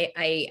funny.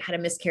 I had a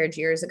miscarriage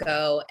years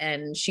ago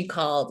and she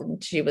called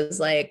and she was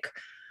like,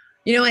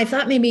 I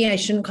thought maybe I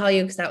shouldn't call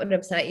you because that would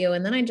upset you.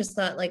 And then I just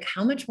thought like,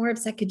 how much more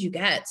upset could you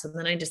get? So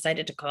then I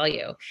decided to call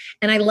you.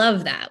 And I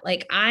love that.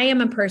 Like I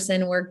am a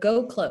person where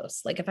go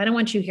close. Like if I don't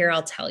want you here,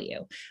 I'll tell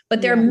you.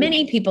 But there are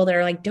many people that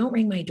are like, don't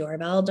ring my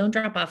doorbell. Don't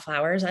drop off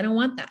flowers. I don't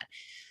want that.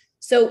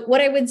 So what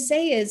I would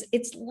say is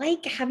it's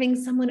like having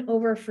someone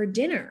over for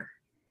dinner.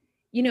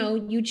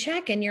 You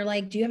check and you're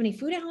like, do you have any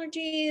food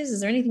allergies?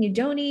 Is there anything you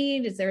don't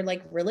eat? Is there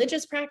like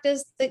religious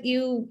practice that do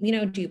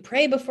you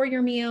pray before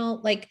your meal?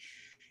 Like,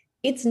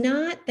 it's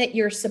not that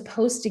you're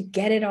supposed to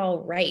get it all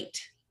right.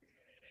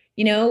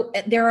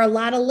 There are a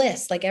lot of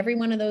lists, like every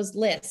one of those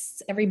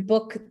lists, every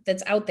book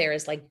that's out there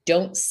is like,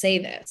 don't say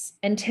this.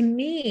 And to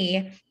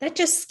me, that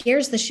just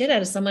scares the shit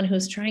out of someone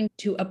who's trying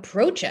to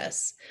approach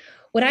us.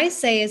 What I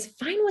say is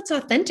find what's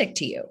authentic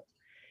to you.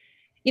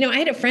 I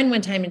had a friend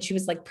one time and she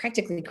was like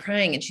practically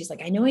crying and she's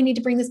like, I know I need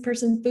to bring this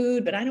person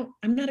food, but I'm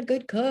not a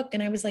good cook.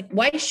 And I was like,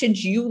 why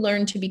should you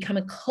learn to become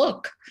a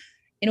cook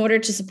in order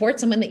to support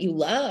someone that you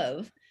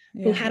love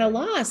who had a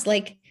loss?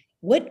 Like,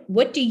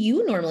 what do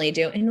you normally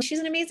do? And she's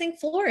an amazing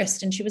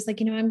florist. And she was like,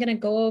 I'm going to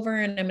go over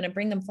and I'm going to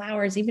bring them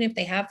flowers, even if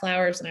they have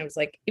flowers. And I was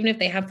like, even if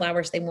they have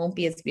flowers, they won't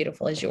be as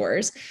beautiful as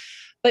yours.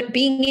 But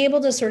being able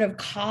to sort of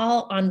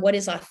call on what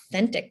is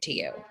authentic to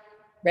you.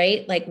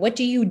 Right? Like, what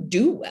do you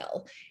do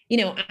well?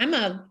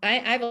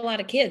 I have a lot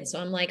of kids.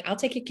 So I'm like, I'll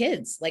take your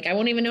kids. Like, I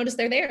won't even notice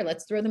they're there.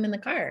 Let's throw them in the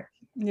car.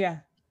 Yeah.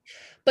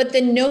 But the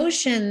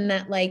notion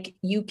that like,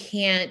 you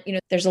can't,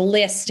 there's a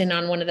list and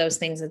on one of those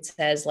things that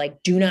says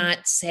like, do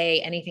not say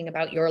anything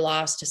about your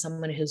loss to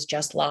someone who's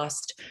just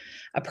lost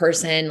a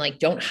person, like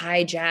don't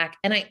hijack.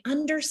 And I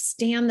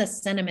understand the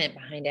sentiment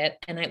behind it.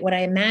 And what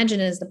I imagine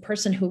is the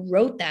person who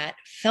wrote that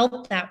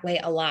felt that way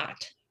a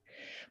lot.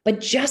 But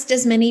just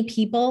as many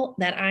people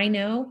that I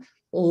know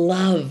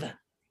love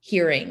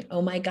hearing,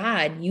 oh my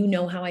God, you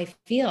know how I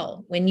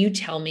feel when you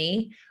tell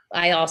me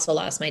I also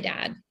lost my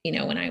dad,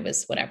 when I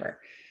was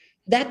whatever.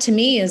 That to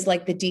me is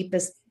like the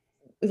deepest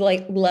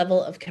like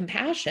level of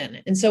compassion.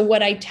 And so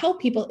what I tell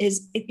people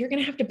is you're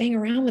going to have to bang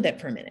around with it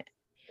for a minute.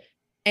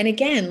 And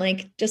again,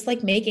 like just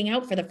like making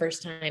out for the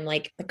first time,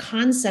 like the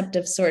concept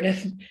of sort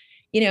of,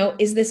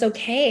 is this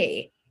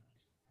okay?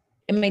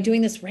 Am I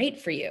doing this right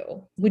for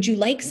you? Would you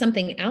like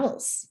something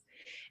else?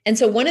 And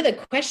so one of the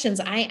questions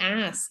I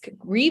ask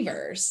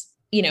grievers,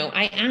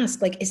 I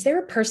ask like, is there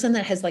a person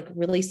that has like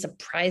really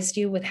surprised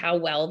you with how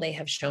well they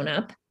have shown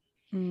up?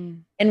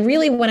 And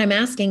really what I'm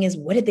asking is,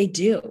 what did they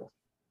do?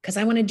 Because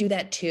I want to do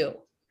that too.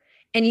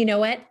 And you know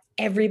what?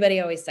 Everybody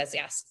always says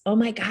yes. Oh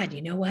my God,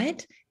 you know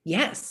what?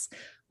 Yes.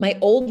 my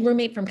old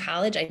roommate from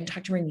college, I hadn't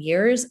talked to her in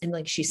years. And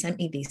like, she sent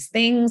me these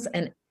things.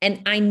 And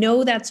I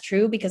know that's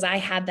true because I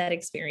had that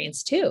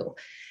experience too.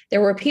 There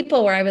were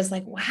people where I was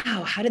like,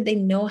 wow, how did they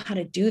know how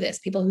to do this?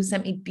 People who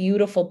sent me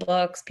beautiful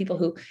books, people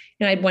who,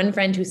 I had one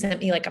friend who sent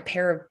me like a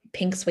pair of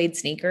pink suede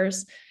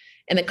sneakers,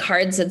 and the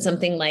card said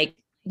something like,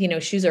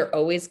 shoes are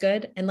always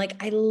good. And like,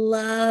 I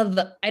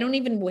don't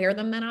even wear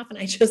them that often.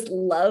 I just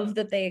love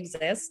that they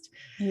exist.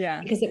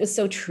 Yeah. Because it was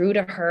so true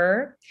to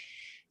her.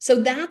 So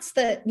that's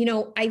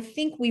I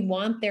think we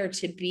want there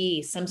to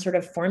be some sort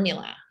of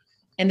formula.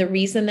 And the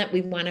reason that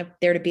we want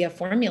there to be a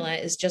formula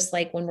is just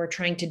like when we're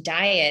trying to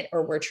diet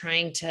or we're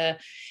trying to,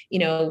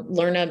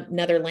 learn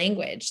another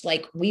language.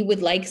 Like we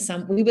would like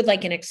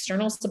an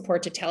external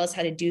support to tell us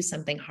how to do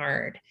something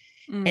hard.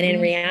 Mm-hmm. And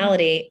in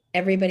reality,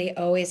 everybody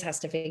always has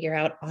to figure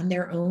out on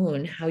their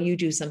own how you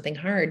do something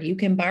hard. You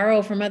can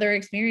borrow from other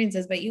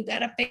experiences, but you got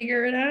to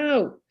figure it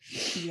out.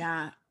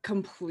 Yeah,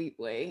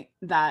 completely.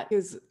 That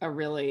is a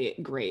really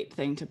great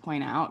thing to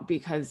point out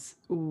because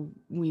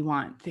we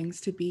want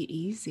things to be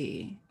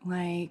easy,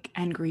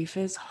 and grief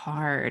is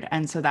hard.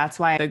 And so that's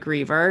why the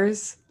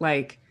grievers,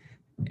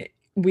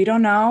 we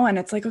don't know. And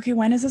it's like, okay,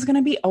 when is this going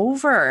to be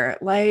over?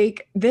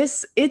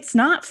 It's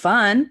not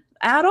fun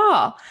at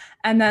all.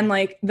 And then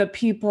the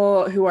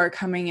people who are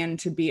coming in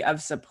to be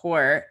of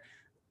support,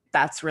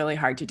 that's really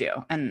hard to do.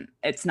 And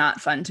it's not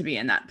fun to be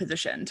in that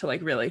position to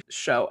really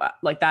show up.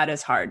 That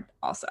is hard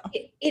also.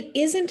 It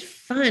isn't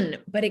fun,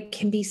 but it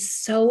can be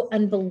so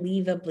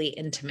unbelievably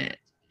intimate,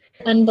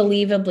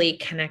 unbelievably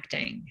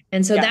connecting.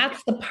 And so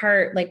that's the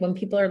part, when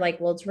people are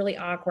like, well, it's really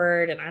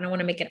awkward and I don't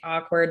want to make it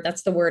awkward.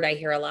 That's the word I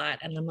hear a lot.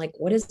 And I'm like,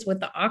 what is with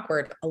the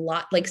awkward? A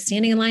lot,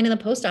 standing in line in the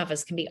post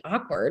office can be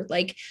awkward.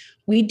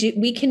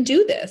 We can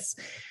do this.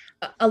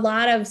 A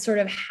lot of sort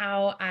of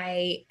how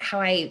I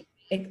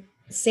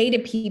say to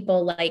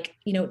people, I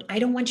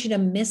don't want you to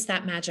miss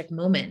that magic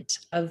moment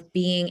of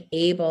being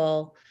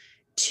able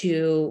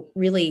to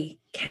really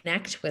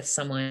connect with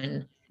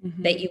someone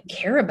that you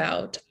care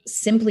about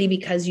simply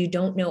because you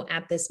don't know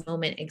at this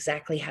moment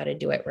exactly how to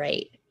do it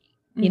right.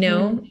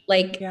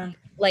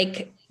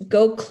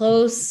 Go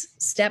close,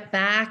 step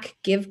back,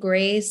 give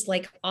grace,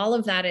 all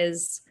of that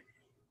is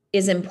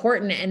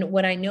important. And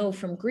what I know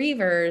from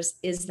grievers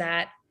is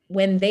that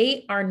when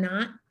they are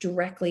not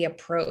directly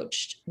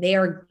approached, they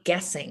are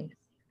guessing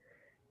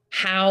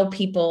how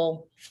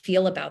people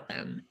feel about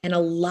them. And a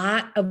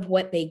lot of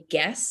what they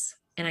guess,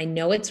 and I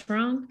know it's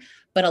wrong,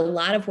 but a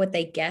lot of what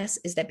they guess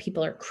is that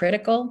people are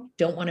critical,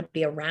 don't want to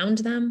be around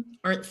them,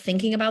 aren't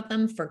thinking about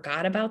them,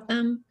 forgot about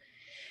them.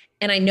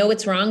 And I know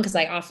it's wrong because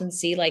I often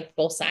see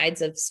both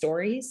sides of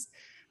stories,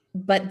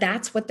 but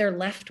that's what they're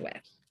left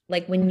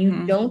with. When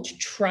you don't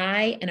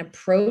try and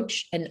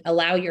approach and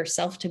allow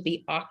yourself to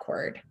be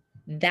awkward,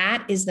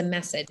 that is the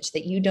message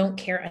that you don't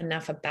care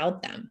enough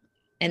about them.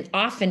 And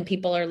often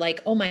people are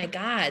like, oh my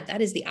God,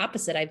 that is the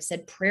opposite. I've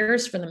said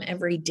prayers for them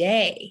every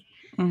day.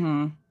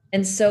 Mm-hmm.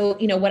 And so,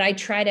 what I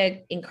try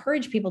to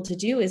encourage people to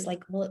do is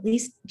well, at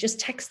least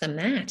just text them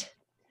that.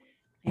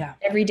 Yeah.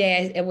 Every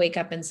day I wake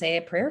up and say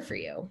a prayer for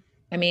you.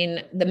 I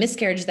mean, the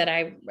miscarriage that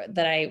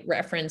I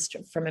referenced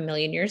from a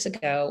million years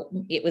ago,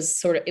 it was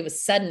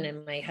sudden,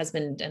 and my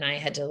husband and I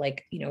had to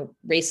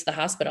race to the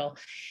hospital.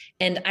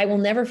 And I will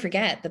never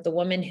forget that the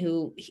woman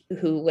who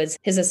was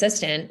his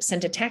assistant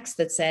sent a text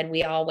that said,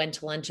 we all went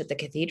to lunch at the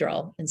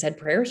cathedral and said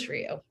prayers for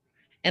you.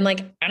 And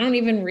I don't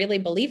even really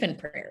believe in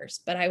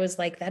prayers, but I was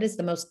like, that is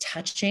the most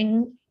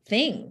touching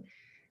thing,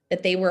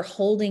 that they were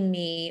holding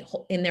me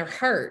in their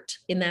heart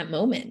in that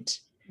moment.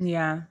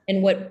 Yeah.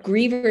 And what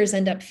grievers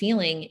end up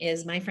feeling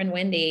is my friend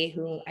Wendy,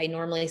 who I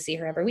normally see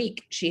her every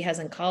week, she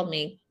hasn't called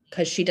me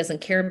because she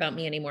doesn't care about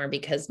me anymore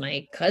because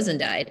my cousin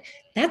died.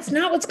 That's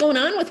not what's going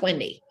on with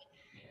Wendy.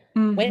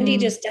 Mm-hmm. Wendy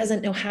just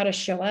doesn't know how to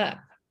show up.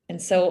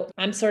 And so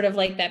I'm sort of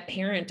like that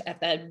parent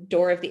at the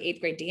door of the 8th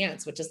grade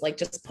dance, which is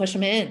just push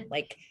them in,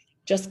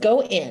 just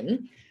go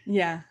in.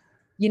 Yeah.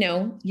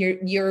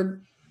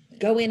 You're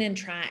go in and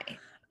try.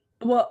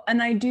 Well,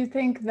 and I do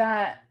think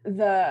that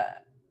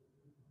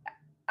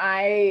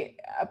I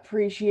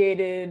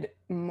appreciated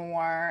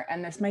more,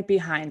 and this might be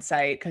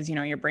hindsight because,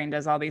 your brain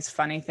does all these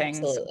funny things.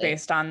 Absolutely.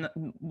 Based on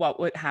what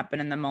would happen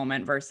in the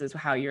moment versus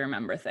how you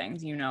remember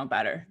things,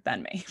 better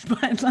than me.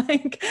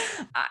 But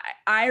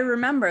I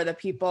remember the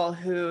people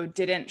who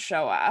didn't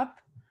show up.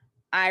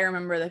 I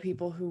remember the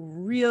people who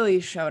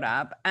really showed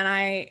up. And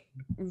I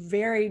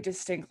very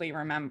distinctly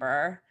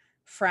remember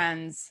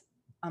friends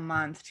a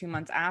month, 2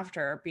 months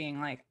after being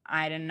like,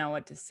 I didn't know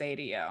what to say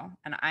to you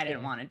and I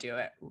didn't want to do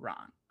it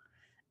wrong.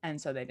 And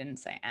so they didn't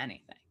say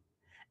anything.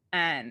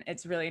 And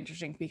it's really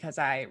interesting because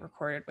I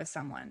recorded with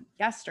someone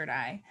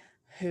yesterday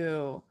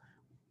who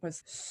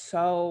was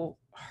so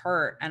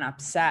hurt and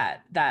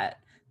upset that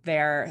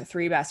their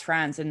 3 best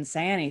friends didn't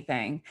say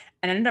anything,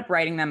 and ended up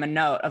writing them a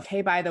note of,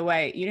 hey, by the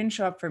way, you didn't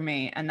show up for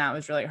me and that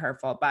was really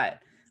hurtful, but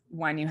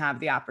when you have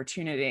the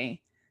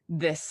opportunity,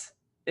 this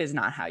is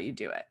not how you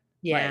do it.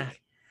 Yeah.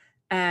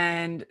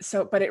 And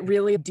so, but it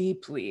really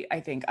deeply, I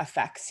think,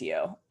 affects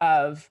you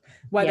of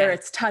whether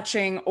it's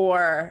touching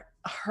or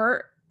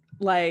hurt,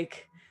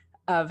 like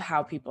of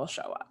how people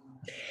show up.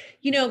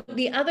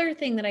 The other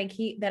thing that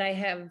I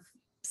have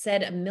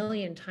said a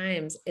million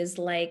times is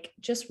like,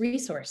 just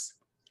resource.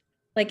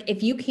 Like,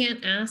 if you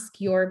can't ask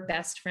your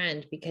best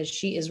friend because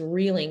she is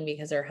reeling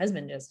because her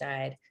husband just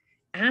died,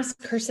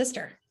 ask her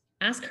sister,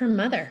 ask her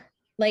mother,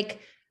 like,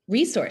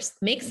 resource,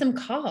 make some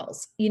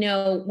calls.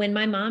 When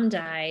my mom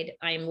died,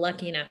 I'm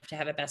lucky enough to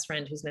have a best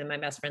friend who's been my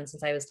best friend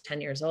since I was 10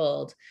 years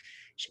old.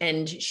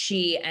 And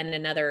she and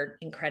another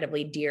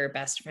incredibly dear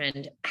best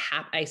friend,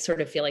 I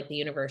sort of feel like the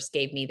universe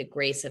gave me the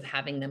grace of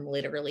having them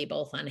literally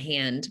both on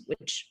hand,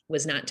 which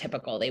was not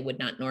typical. They would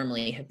not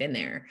normally have been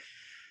there.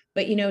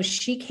 But,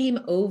 she came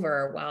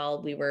over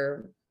while we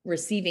were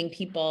receiving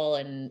people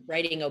and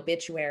writing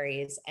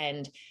obituaries.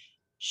 And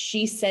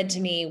she said to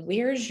me,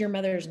 "Where's your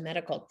mother's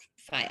medical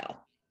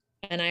file?"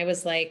 And I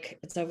was like,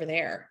 "It's over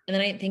there." And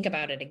then I didn't think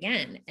about it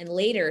again. And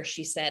later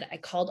she said, "I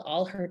called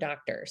all her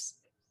doctors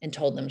and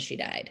told them she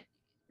died."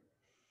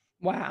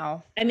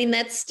 Wow. I mean,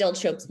 that still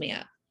chokes me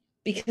up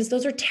because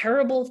those are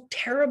terrible,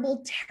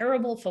 terrible,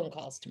 terrible phone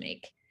calls to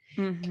make.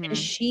 Mm-hmm. And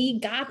she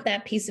got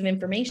that piece of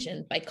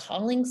information by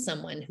calling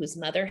someone whose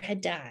mother had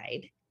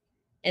died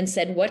and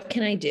said, "What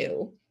can I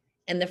do?"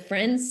 And the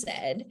friend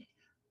said,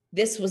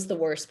 "This was the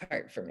worst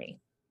part for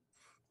me."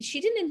 She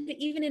didn't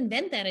even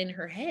invent that in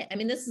her head. I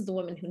mean, this is the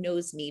woman who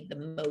knows me the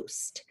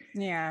most.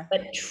 Yeah.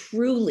 But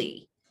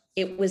truly,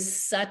 it was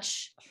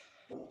such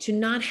to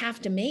not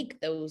have to make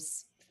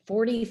those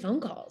 40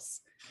 phone calls.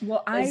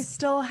 Well, I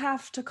still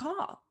have to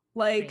call.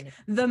 Like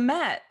the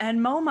Met and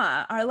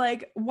MoMA are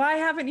like, "Why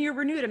haven't you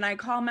renewed?" And I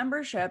call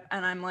membership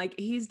and I'm like,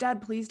 "He's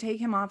dead. Please take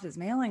him off his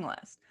mailing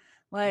list."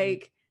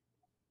 Like,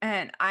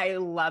 and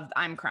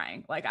I'm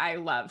crying. Like, I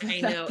love. I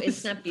know,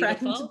 it's not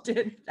beautiful.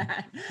 Did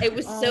that? It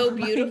was so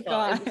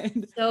beautiful.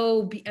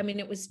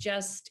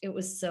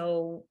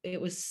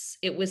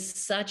 It was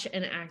such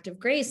an act of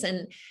grace.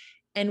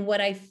 And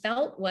what I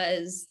felt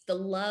was the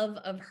love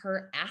of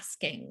her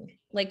asking.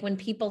 Like, when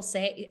people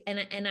say,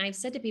 and I've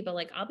said to people,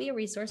 like, "I'll be a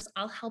resource.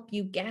 I'll help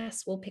you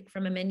guess. We'll pick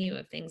from a menu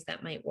of things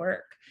that might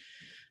work."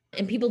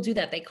 And people do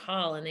that. They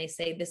call and they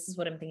say, "This is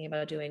what I'm thinking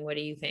about doing. What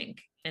do you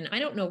think?" And I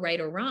don't know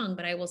right or wrong,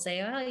 but I will say,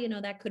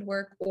 "Oh, that could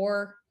work."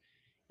 Or,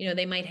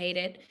 they might hate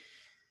it.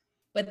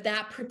 But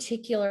that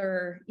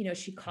particular,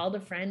 she called a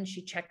friend,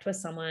 she checked with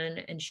someone,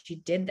 and she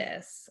did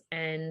this.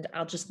 And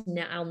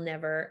I'll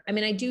never, I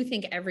mean, I do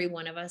think every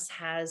one of us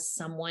has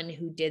someone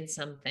who did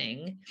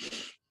something.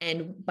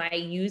 And by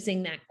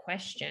using that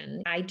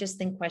question, I just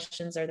think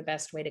questions are the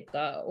best way to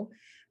go.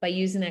 By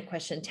using that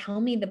question,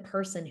 tell me the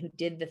person who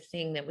did the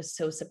thing that was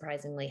so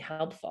surprisingly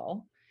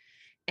helpful.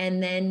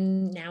 And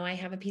then now I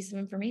have a piece of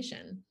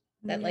information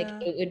that like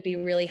it would be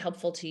really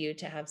helpful to you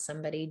to have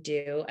somebody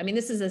do. I mean,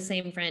 this is the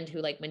same friend who,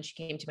 like, when she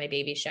came to my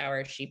baby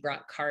shower, she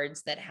brought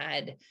cards that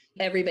had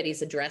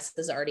everybody's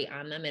addresses already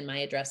on them and my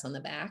address on the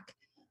back.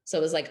 So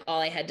it was like,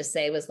 all I had to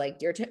say was like,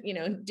 "Dear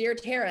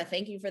Tara,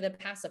 thank you for the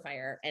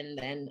pacifier." And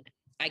then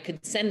I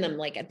could send them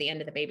like at the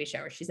end of the baby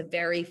shower. She's a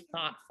very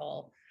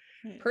thoughtful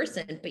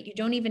person, but you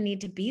don't even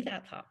need to be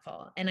that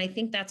thoughtful. And I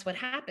think that's what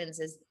happens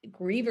is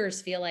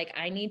grievers feel like,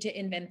 I need to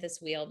invent this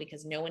wheel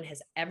because no one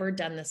has ever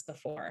done this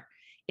before.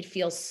 It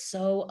feels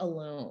so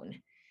alone.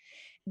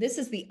 This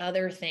is the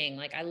other thing.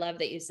 Like, I love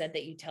that you said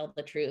that you tell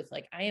the truth.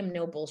 Like, I am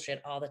no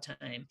bullshit all the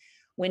time.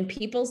 When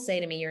people say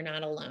to me, "You're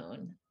not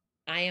alone,"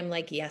 I am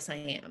like, yes, I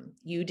am.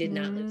 You did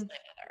not lose my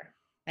mother.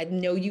 I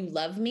know you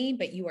love me,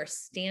 but you are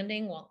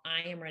standing while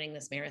I am running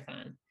this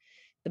marathon.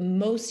 The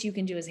most you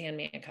can do is hand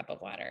me a cup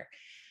of water.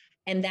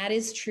 And that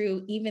is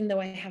true, even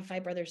though I have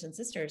 5 brothers and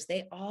sisters.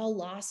 They all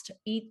lost,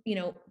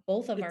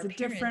 both of our parents.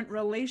 It's a different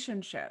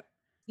relationship.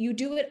 You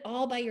do it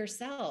all by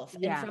yourself.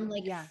 Yeah, and from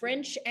like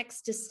French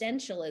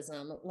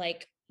existentialism,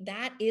 like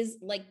that is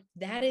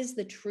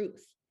the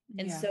truth.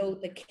 And so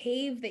the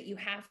cave that you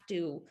have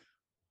to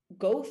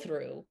go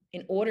through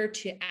in order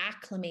to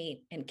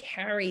acclimate and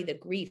carry the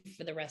grief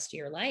for the rest of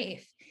your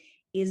life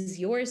is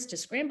yours to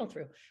scramble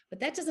through.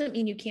 But that doesn't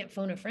mean you can't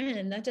phone a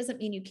friend. That doesn't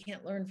mean you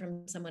can't learn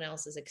from someone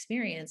else's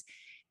experience.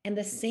 And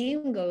the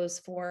same goes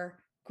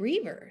for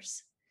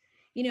grievers.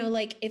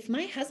 Like, if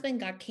my husband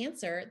got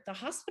cancer, the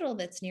hospital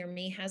that's near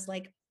me has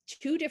like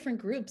 2 different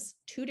groups,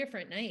 2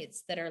 different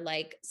nights that are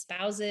like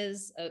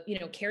spouses,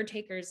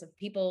 caretakers of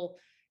people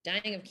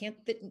dying of cancer.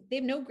 They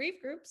have no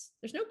grief groups.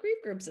 There's no grief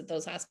groups at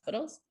those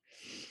hospitals.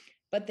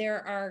 But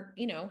there are,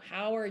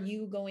 how are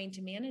you going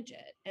to manage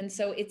it? And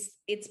so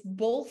it's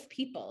both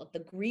people. The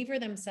griever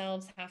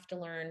themselves have to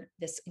learn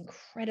this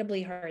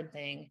incredibly hard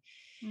thing.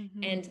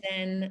 Mm-hmm. And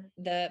then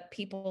the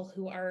people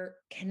who are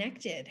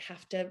connected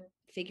have to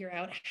figure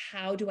out,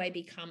 how do I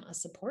become a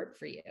support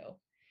for you?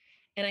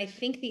 And I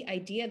think the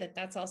idea that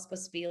that's all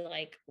supposed to be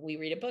like, we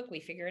read a book, we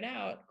figure it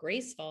out,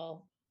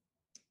 graceful.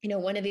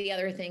 One of the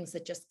other things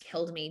that just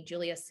killed me,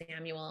 Julia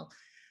Samuel,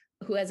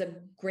 who has a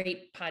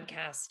great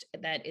podcast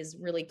that is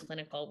really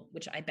clinical,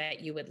 which I bet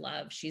you would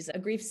love. She's a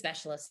grief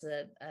specialist,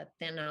 a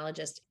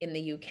thanologist in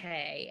the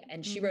UK.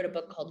 And she wrote a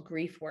book called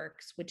Grief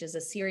Works, which is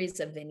a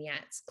series of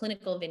vignettes,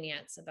 clinical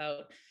vignettes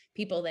about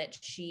people that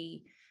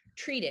she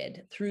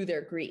treated through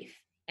their grief.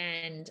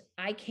 And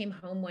I came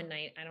home one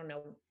night, I don't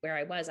know where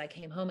I was. I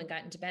came home and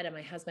got into bed and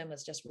my husband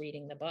was just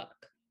reading the book.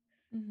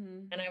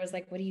 Mm-hmm. And I was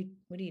like, what are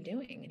you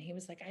doing? And he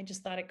was like, I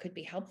just thought it could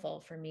be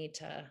helpful for me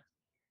to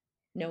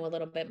know a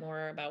little bit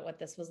more about what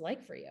this was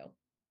like for you.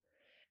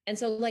 And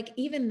so like,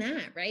 even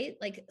that, right?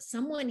 Like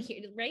someone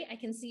here, right? I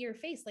can see your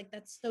face. Like,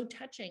 that's so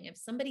touching. If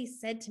somebody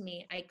said to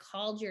me, I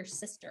called your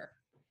sister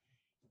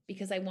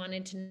because I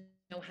wanted to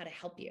know how to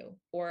help you,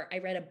 or I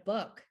read a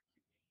book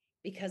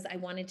because I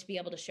wanted to be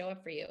able to show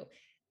up for you.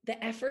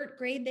 The effort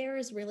grade there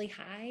is really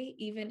high,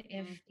 even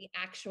if the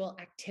actual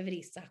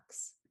activity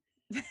sucks.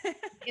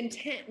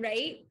 Intent,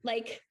 right?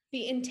 Like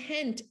the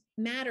intent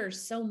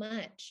matters so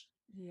much.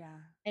 Yeah.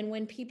 And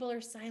when people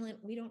are silent,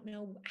 we don't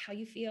know how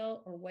you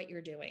feel or what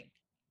you're doing.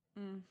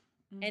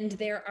 Mm-hmm. And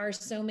there are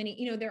so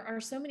many, there are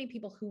so many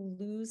people who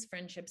lose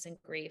friendships in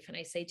grief. And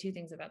I say two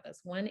things about this.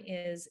 One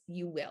is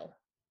you will.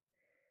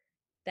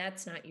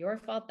 That's not your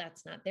fault.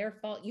 That's not their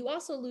fault. You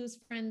also lose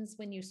friends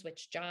when you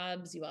switch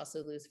jobs. You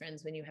also lose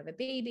friends when you have a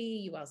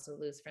baby. You also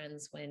lose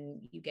friends when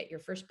you get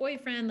your first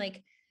boyfriend.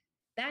 Like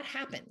that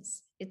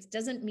happens. It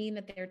doesn't mean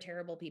that they're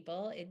terrible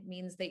people. It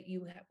means that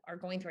you are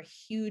going through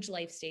a huge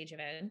life stage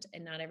event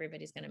and not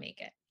everybody's going to make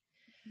it.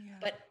 Yeah.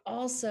 But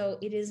also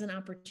it is an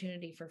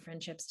opportunity for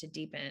friendships to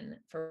deepen,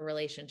 for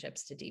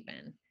relationships to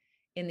deepen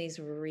in these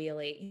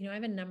really, I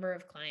have a number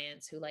of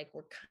clients who like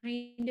were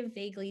kind of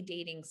vaguely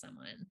dating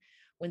someone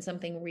when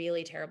something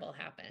really terrible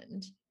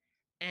happened.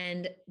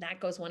 And that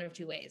goes one of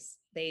two ways.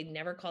 They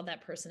never called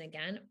that person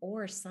again,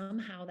 or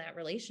somehow that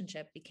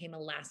relationship became a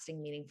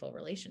lasting, meaningful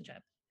relationship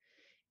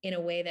in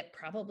a way that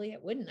probably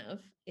it wouldn't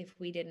have if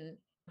we didn't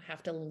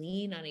have to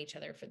lean on each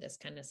other for this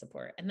kind of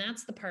support. And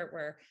that's the part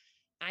where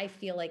I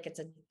feel like it's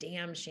a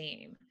damn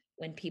shame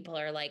when people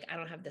are like, I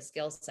don't have the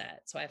skill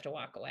set, so I have to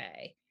walk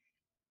away.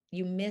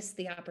 You miss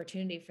the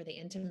opportunity for the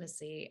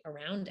intimacy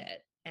around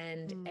it,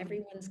 and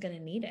everyone's going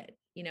to need it.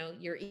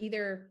 You're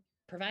either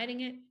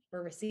providing it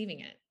or receiving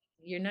it.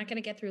 You're not going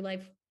to get through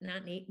life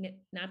not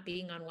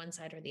being on one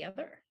side or the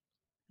other.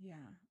 Yeah.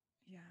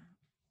 Yeah.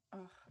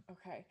 Oh,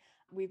 okay.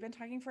 We've been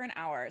talking for an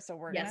hour, so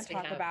we're Yes,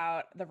 going to talk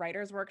about the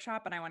writer's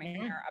workshop, and I want to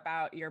hear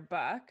about your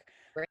book,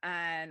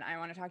 and I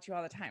want to talk to you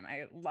all the time.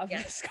 I love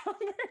this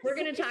conversation. We're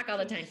going to talk all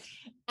the time.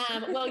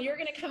 Well, you're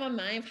going to come on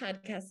my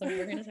podcast, so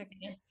we're going to talk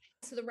again.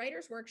 So the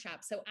writer's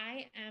workshop. So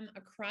I am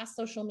across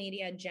social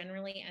media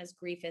generally as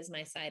Grief Is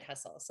My Side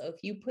Hustle. So if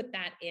you put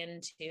that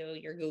into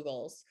your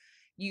Googles,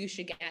 you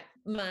should get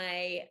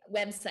my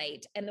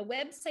website. And the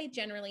website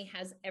generally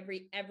has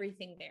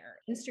everything there.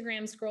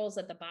 Instagram scrolls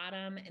at the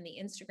bottom, and the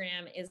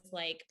Instagram is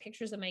like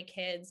pictures of my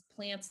kids,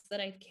 plants that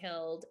I've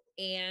killed,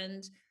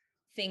 and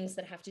things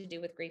that have to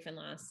do with grief and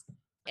loss.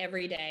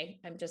 Every day,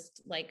 I'm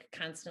just like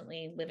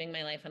constantly living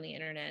my life on the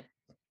internet,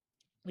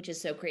 which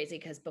is so crazy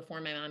because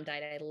before my mom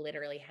died, I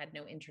literally had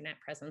no internet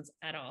presence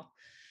at all.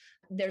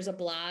 There's a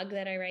blog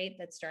that I write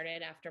that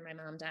started after my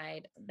mom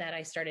died, that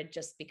I started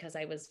just because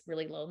I was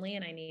really lonely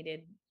and I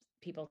needed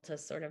people to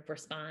sort of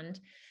respond.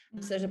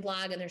 So there's a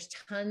blog, and there's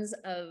tons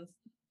of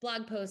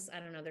blog posts. I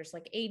don't know, there's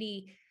like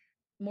 80,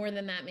 more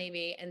than that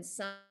maybe. And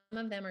some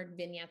of them are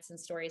vignettes and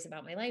stories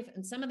about my life.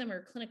 And some of them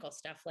are clinical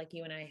stuff like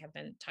you and I have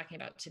been talking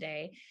about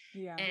today.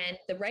 Yeah. And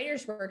the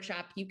writer's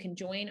workshop, you can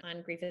join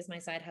on Grief Is My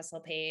Side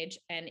Hustle page.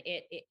 And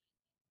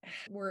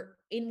we're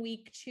in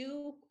week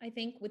 2, I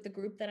think, with the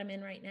group that I'm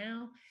in right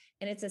now.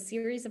 And it's a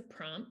series of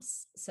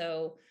prompts.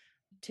 So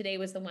today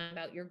was the one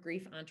about your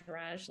grief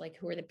entourage, like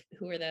who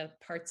are the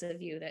parts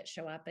of you that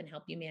show up and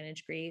help you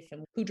manage grief,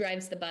 and who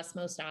drives the bus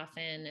most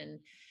often. And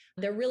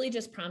they're really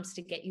just prompts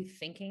to get you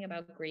thinking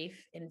about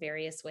grief in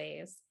various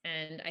ways.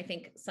 And I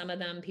think some of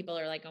them people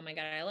are like, oh my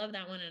God, I love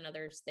that one. And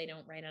others, they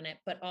don't write on it,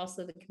 but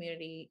also the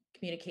community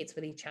communicates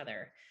with each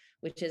other,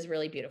 which is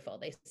really beautiful.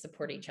 They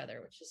support each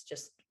other, which is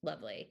just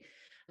lovely.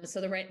 So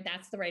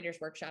that's the writer's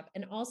workshop.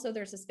 And also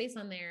there's a space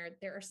on there.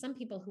 There are some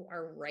people who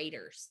are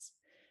writers.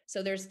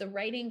 So there's the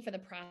writing for the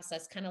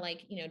process, kind of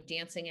like,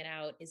 dancing it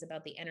out is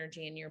about the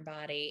energy in your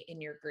body,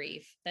 in your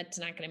grief. That's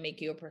not going to make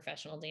you a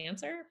professional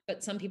dancer,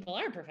 but some people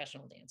are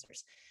professional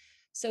dancers.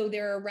 So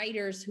there are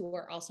writers who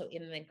are also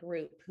in the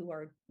group who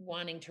are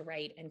wanting to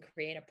write and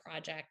create a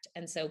project.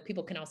 And so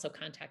people can also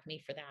contact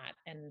me for that.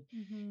 And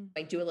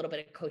I do a little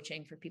bit of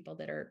coaching for people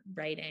that are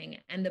writing.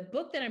 And the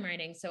book that I'm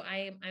writing, so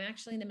I'm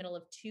actually in the middle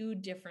of 2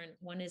 different,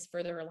 one is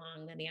further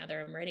along than the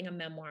other. I'm writing a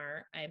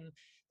memoir.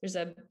 There's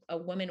a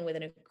woman with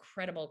an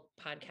incredible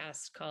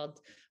podcast called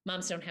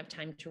Moms Don't Have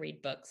Time to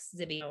Read Books,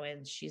 Zibby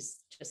Owens.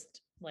 She's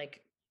just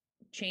like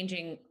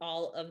changing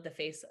all of the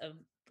face of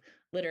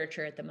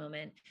literature at the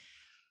moment.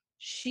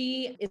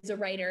 She is a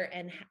writer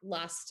and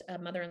lost a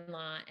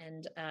mother-in-law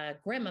and a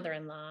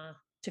grandmother-in-law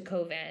to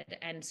COVID.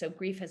 And so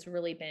grief has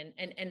really been,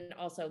 and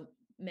also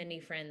many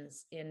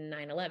friends in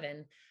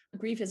 9/11.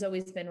 Grief has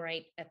always been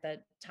right at the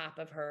top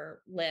of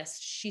her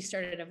list. She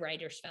started a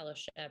writer's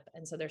fellowship.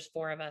 And so there's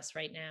 4 of us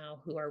right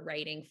now who are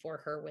writing for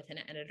her with an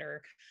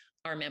editor,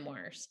 our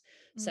memoirs.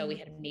 So we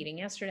had a meeting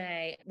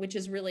yesterday, which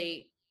is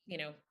really,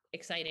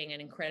 exciting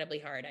and incredibly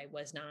hard. I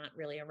was not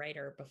really a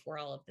writer before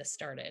all of this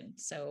started.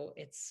 So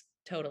it's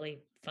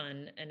totally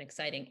fun and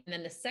exciting. And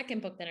then the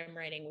second book that I'm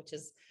writing, which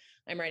is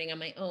I'm writing on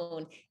my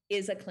own,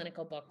 is a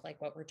clinical book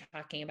like what we're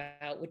talking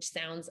about, which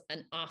sounds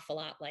an awful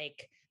lot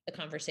like the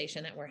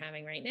conversation that we're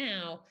having right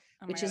now,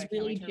 which is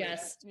really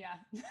just,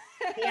 yeah.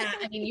 yeah.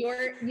 I mean,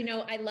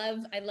 I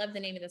love the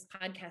name of this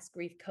podcast,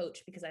 Grief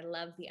Coach, because I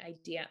love the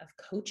idea of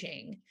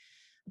coaching,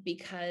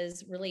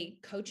 because really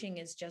coaching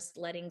is just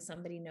letting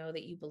somebody know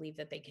that you believe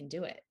that they can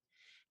do it.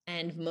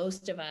 And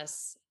most of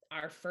us,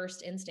 our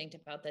first instinct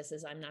about this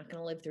is, I'm not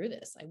going to live through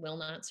this. I will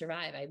not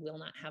survive. I will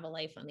not have a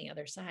life on the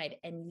other side.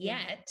 And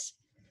yet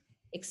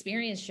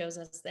experience shows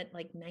us that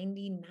like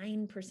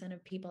 99%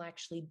 of people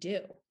actually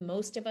do.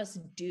 Most of us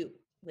do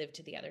live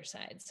to the other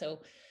side.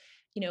 So,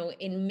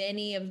 in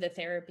many of the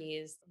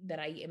therapies that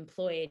I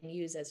employ and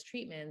use as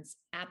treatments,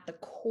 at the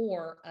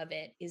core of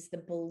it is the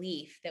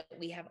belief that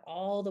we have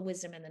all the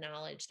wisdom and the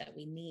knowledge that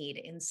we need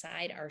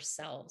inside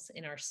ourselves,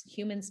 in our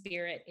human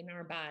spirit, in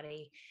our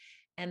body,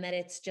 and that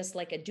it's just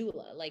like a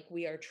doula, like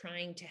we are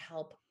trying to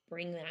help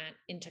bring that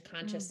into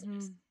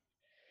consciousness. Mm-hmm.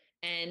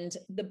 And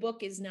the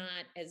book is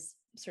not as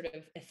sort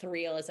of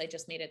ethereal as I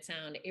just made it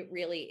sound. It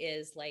really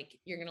is like,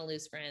 you're going to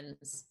lose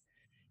friends.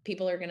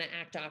 People are going to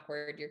act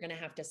awkward. You're going to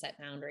have to set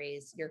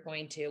boundaries. You're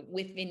going to,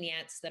 with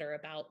vignettes that are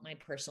about my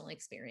personal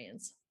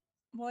experience.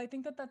 Well, I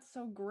think that that's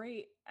so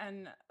great.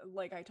 And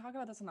like, I talk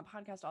about this on the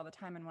podcast all the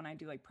time. And when I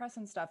do like press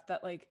and stuff,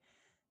 that like,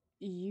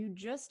 you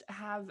just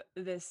have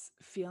this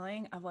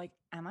feeling of like,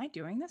 am I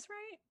doing this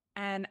right?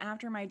 And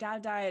after my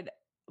dad died,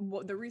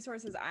 the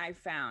resources I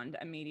found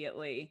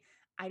immediately,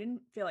 I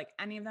didn't feel like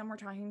any of them were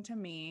talking to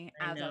me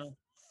as a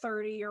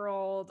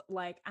 30-year-old,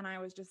 like, and I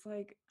was just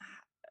like,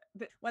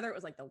 whether it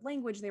was like the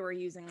language they were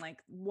using, like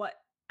what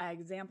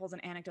examples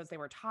and anecdotes they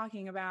were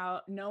talking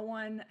about, no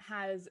one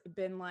has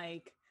been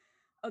like,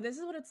 oh, this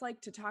is what it's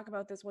like to talk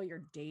about this while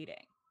you're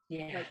dating.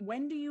 Yeah. Like,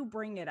 when do you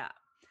bring it up?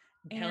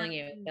 I'm telling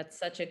you,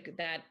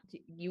 that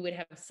you would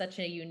have such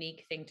a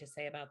unique thing to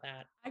say about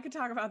that. I could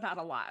talk about that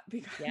a lot,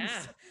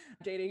 because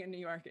dating in New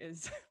York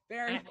is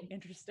very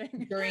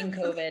interesting. During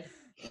COVID.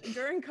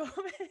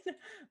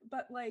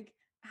 But like,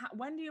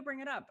 when do you bring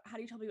it up? How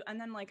do you tell people? And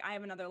then like, I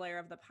have another layer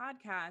of the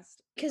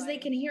podcast. Because they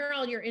can hear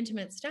all your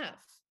intimate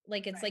stuff.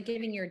 Like, it's like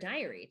giving your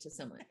diary to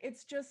someone.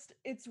 It's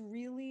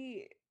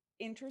really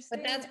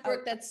interesting. But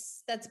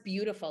that's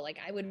beautiful. Like,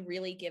 I would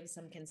really give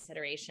some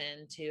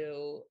consideration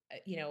to,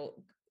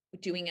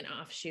 doing an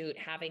offshoot,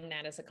 having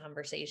that as a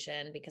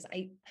conversation, because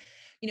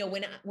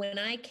when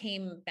I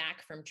came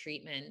back from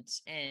treatment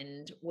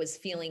and was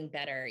feeling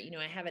better,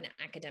 I have an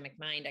academic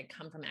mind. I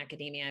come from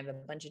academia. I have a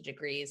bunch of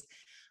degrees.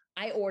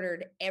 I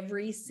ordered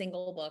every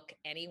single book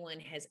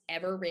anyone has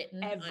ever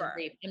written on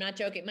grief. I'm not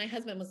joking. My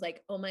husband was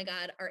like, oh my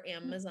God, our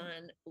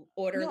Amazon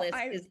order list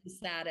is the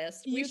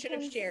saddest. We should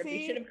have shared.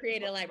 We should have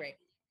created a library.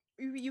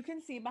 You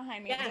can see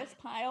behind me, this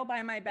pile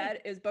by my bed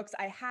is books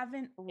I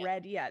haven't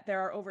read yet. There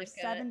are over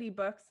 70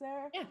 books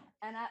there,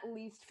 and at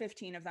least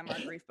 15 of them are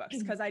grief books,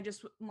 because I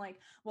just like,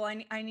 well,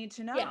 I need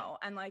to know.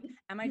 And like,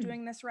 am I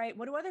doing this right?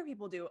 What do other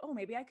people do? Oh,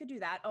 maybe I could do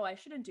that. Oh, I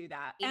shouldn't do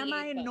that. Am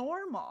I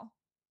normal?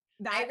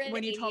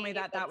 When you told me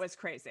that was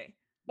crazy.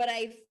 But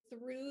I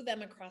threw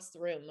them across the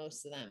room,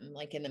 most of them,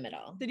 like in the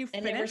middle. Did you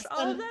finish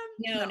all of them?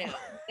 No.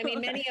 I mean,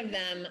 many of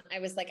them, I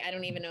was like, I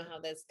don't even know how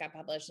this got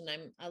published. And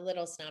I'm a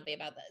little snobby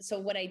about that. So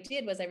what I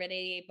did was I read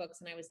 88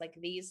 books and I was like,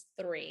 these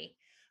 3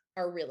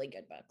 are really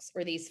good books,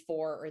 or these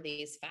 4 or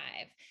these 5.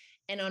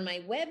 And on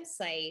my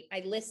website,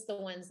 I list the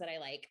ones that I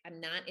like. I'm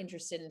not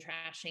interested in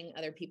trashing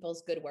other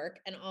people's good work.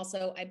 And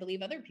also I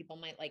believe other people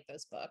might like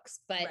those books,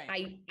 but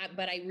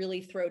I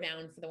really throw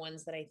down for the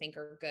ones that I think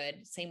are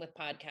good. Same with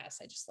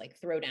podcasts. I just like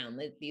throw down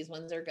these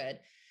ones are good.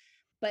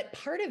 But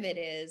part of it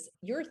is,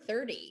 you're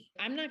 30.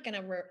 I'm not going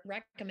to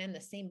recommend the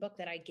same book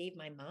that I gave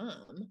my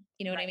mom.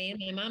 You know what I mean?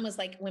 My mom was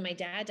like, when my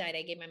dad died,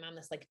 I gave my mom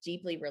this like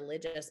deeply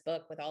religious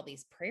book with all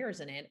these prayers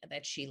in it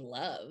that she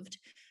loved.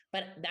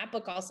 But that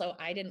book also,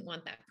 I didn't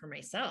want that for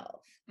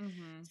myself.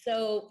 Mm-hmm.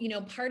 So,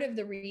 part of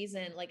the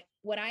reason, like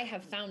what I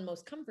have found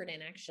most comfort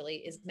in actually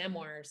is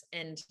memoirs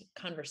and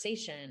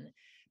conversation,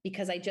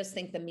 because I just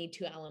think the Me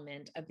Too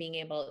element of being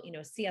able,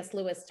 C.S.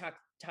 Lewis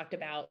talked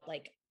about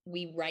like,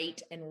 we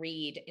write and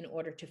read in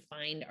order to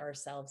find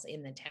ourselves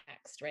in the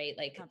text, right?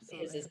 Like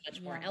his is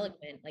much more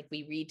eloquent. Like,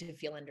 we read to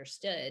feel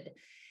understood.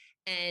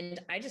 And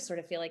I just sort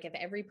of feel like if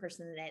every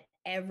person that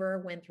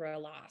ever went through a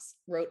loss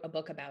wrote a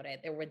book about it,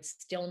 there would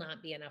still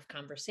not be enough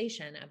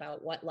conversation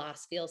about what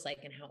loss feels like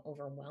and how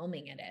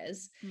overwhelming it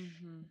is.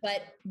 Mm-hmm.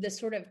 But the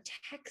sort of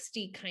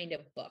texty kind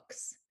of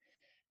books,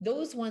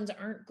 those ones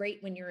aren't great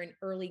when you're in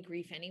early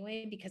grief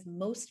anyway, because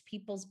most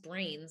people's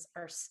brains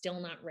are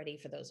still not ready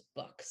for those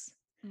books.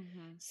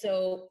 Mm-hmm.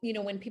 So,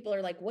 when people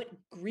are like, what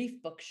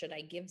grief book should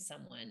I give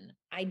someone?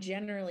 I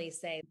generally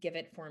say, give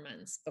it 4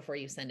 months before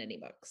you send any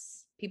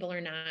books. People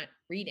are not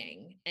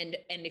reading. And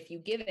if you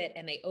give it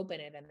and they open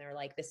it and they're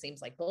like, this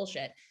seems like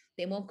bullshit,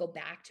 they won't go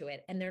back to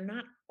it. And they're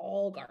not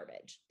all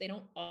garbage. They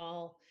don't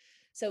all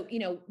So,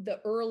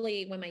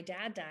 when my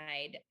dad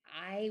died,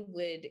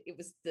 it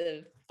was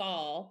the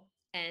fall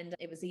and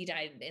he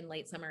died in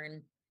late summer,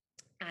 and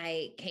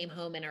I came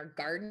home and our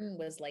garden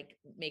was like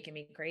making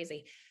me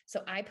crazy.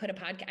 So I put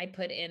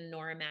in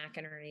Nora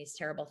McInerney's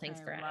Terrible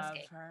Things for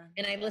Asking. Her.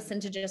 And I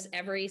listened to just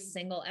every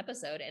single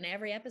episode, and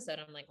every episode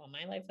I'm like, well,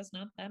 my life is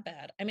not that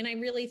bad. I mean, I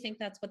really think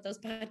that's what those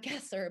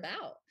podcasts are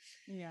about.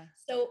 Yeah.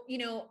 So,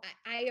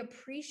 I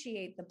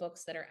appreciate the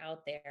books that are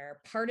out there.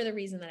 Part of the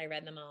reason that I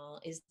read them all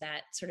is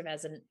that sort of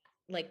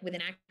with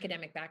an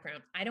academic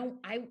background, I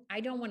don't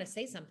want to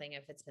say something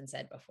if it's been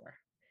said before.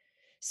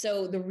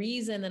 So the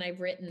reason that I've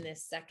written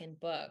this second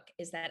book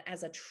is that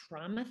as a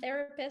trauma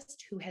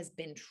therapist who has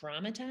been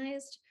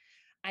traumatized,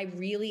 I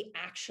really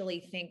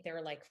actually think there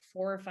are like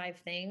 4 or 5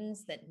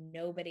 things that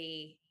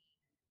nobody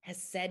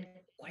has said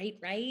quite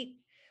right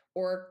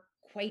or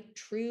quite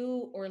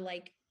true or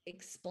like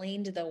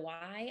explained the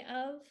why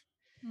of.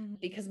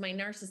 Because my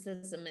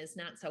narcissism is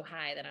not so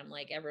high that I'm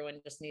like, everyone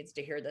just needs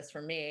to hear this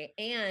from me.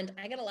 And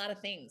I got a lot of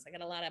things. I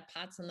got a lot of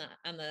pots on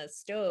the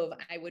stove.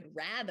 I would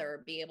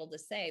rather be able to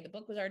say, the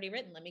book was already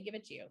written. Let me give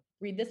it to you.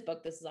 Read this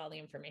book. This is all the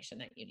information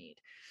that you need.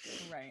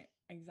 Right.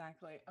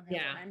 Exactly. Okay.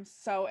 Yeah. Well, I'm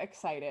so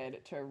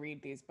excited to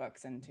read these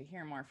books and to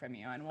hear more from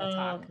you. And we'll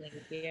talk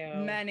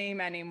many,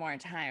 many more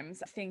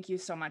times. Thank you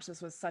so much.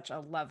 This was such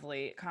a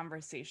lovely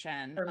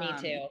conversation. For me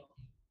too.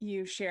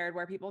 You shared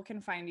where people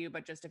can find you,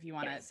 but just if you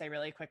want to say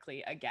really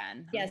quickly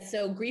again. Yes.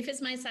 So Grief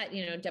is My Side,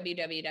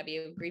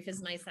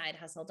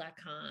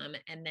 www.griefismysidehustle.com.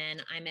 And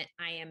then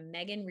I am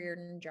Meghan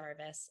Riordan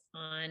Jarvis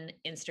on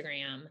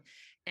Instagram,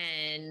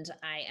 and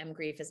I am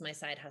Grief is My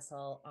Side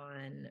Hustle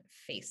on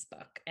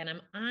Facebook, and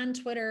I'm on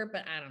Twitter,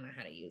 but I don't know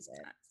how to use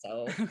it.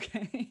 So,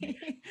 okay.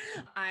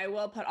 I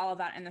will put all of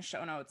that in the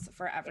show notes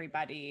for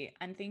everybody.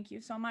 And thank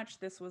you so much.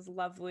 This was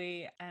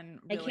lovely. And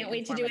really I can't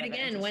wait to do it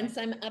again. Once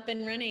I'm up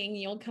and running,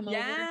 you'll come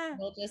over.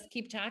 We'll just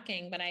keep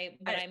talking, but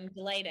I'm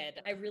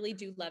delighted. I really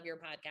do love your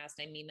podcast.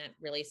 I mean that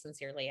really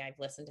sincerely. I've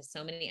listened to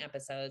so many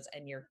episodes,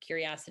 and your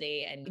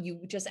curiosity, and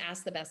you just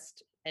ask the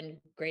best and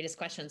greatest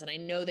questions. And I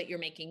know that you're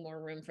making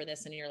more room for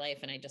this in your life.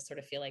 And I just sort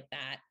of feel like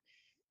that,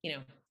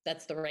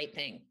 that's the right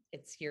thing.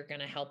 You're going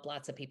to help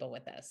lots of people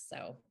with this.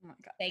 So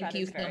thank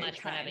you so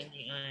much for having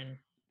me on.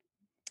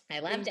 I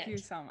loved it. Thank you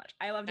so much.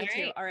 I loved it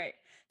too. All right.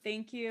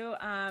 Thank you,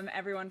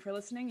 everyone, for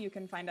listening. You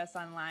can find us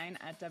online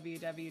at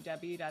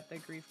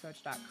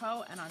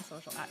www.thegriefcoach.co and on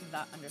social at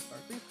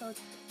 @the_griefcoach.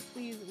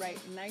 Please write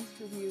nice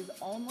reviews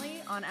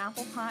only on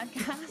Apple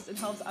Podcasts. It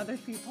helps other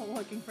people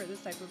looking for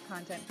this type of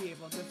content be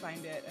able to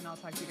find it. And I'll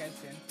talk to you guys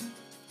soon.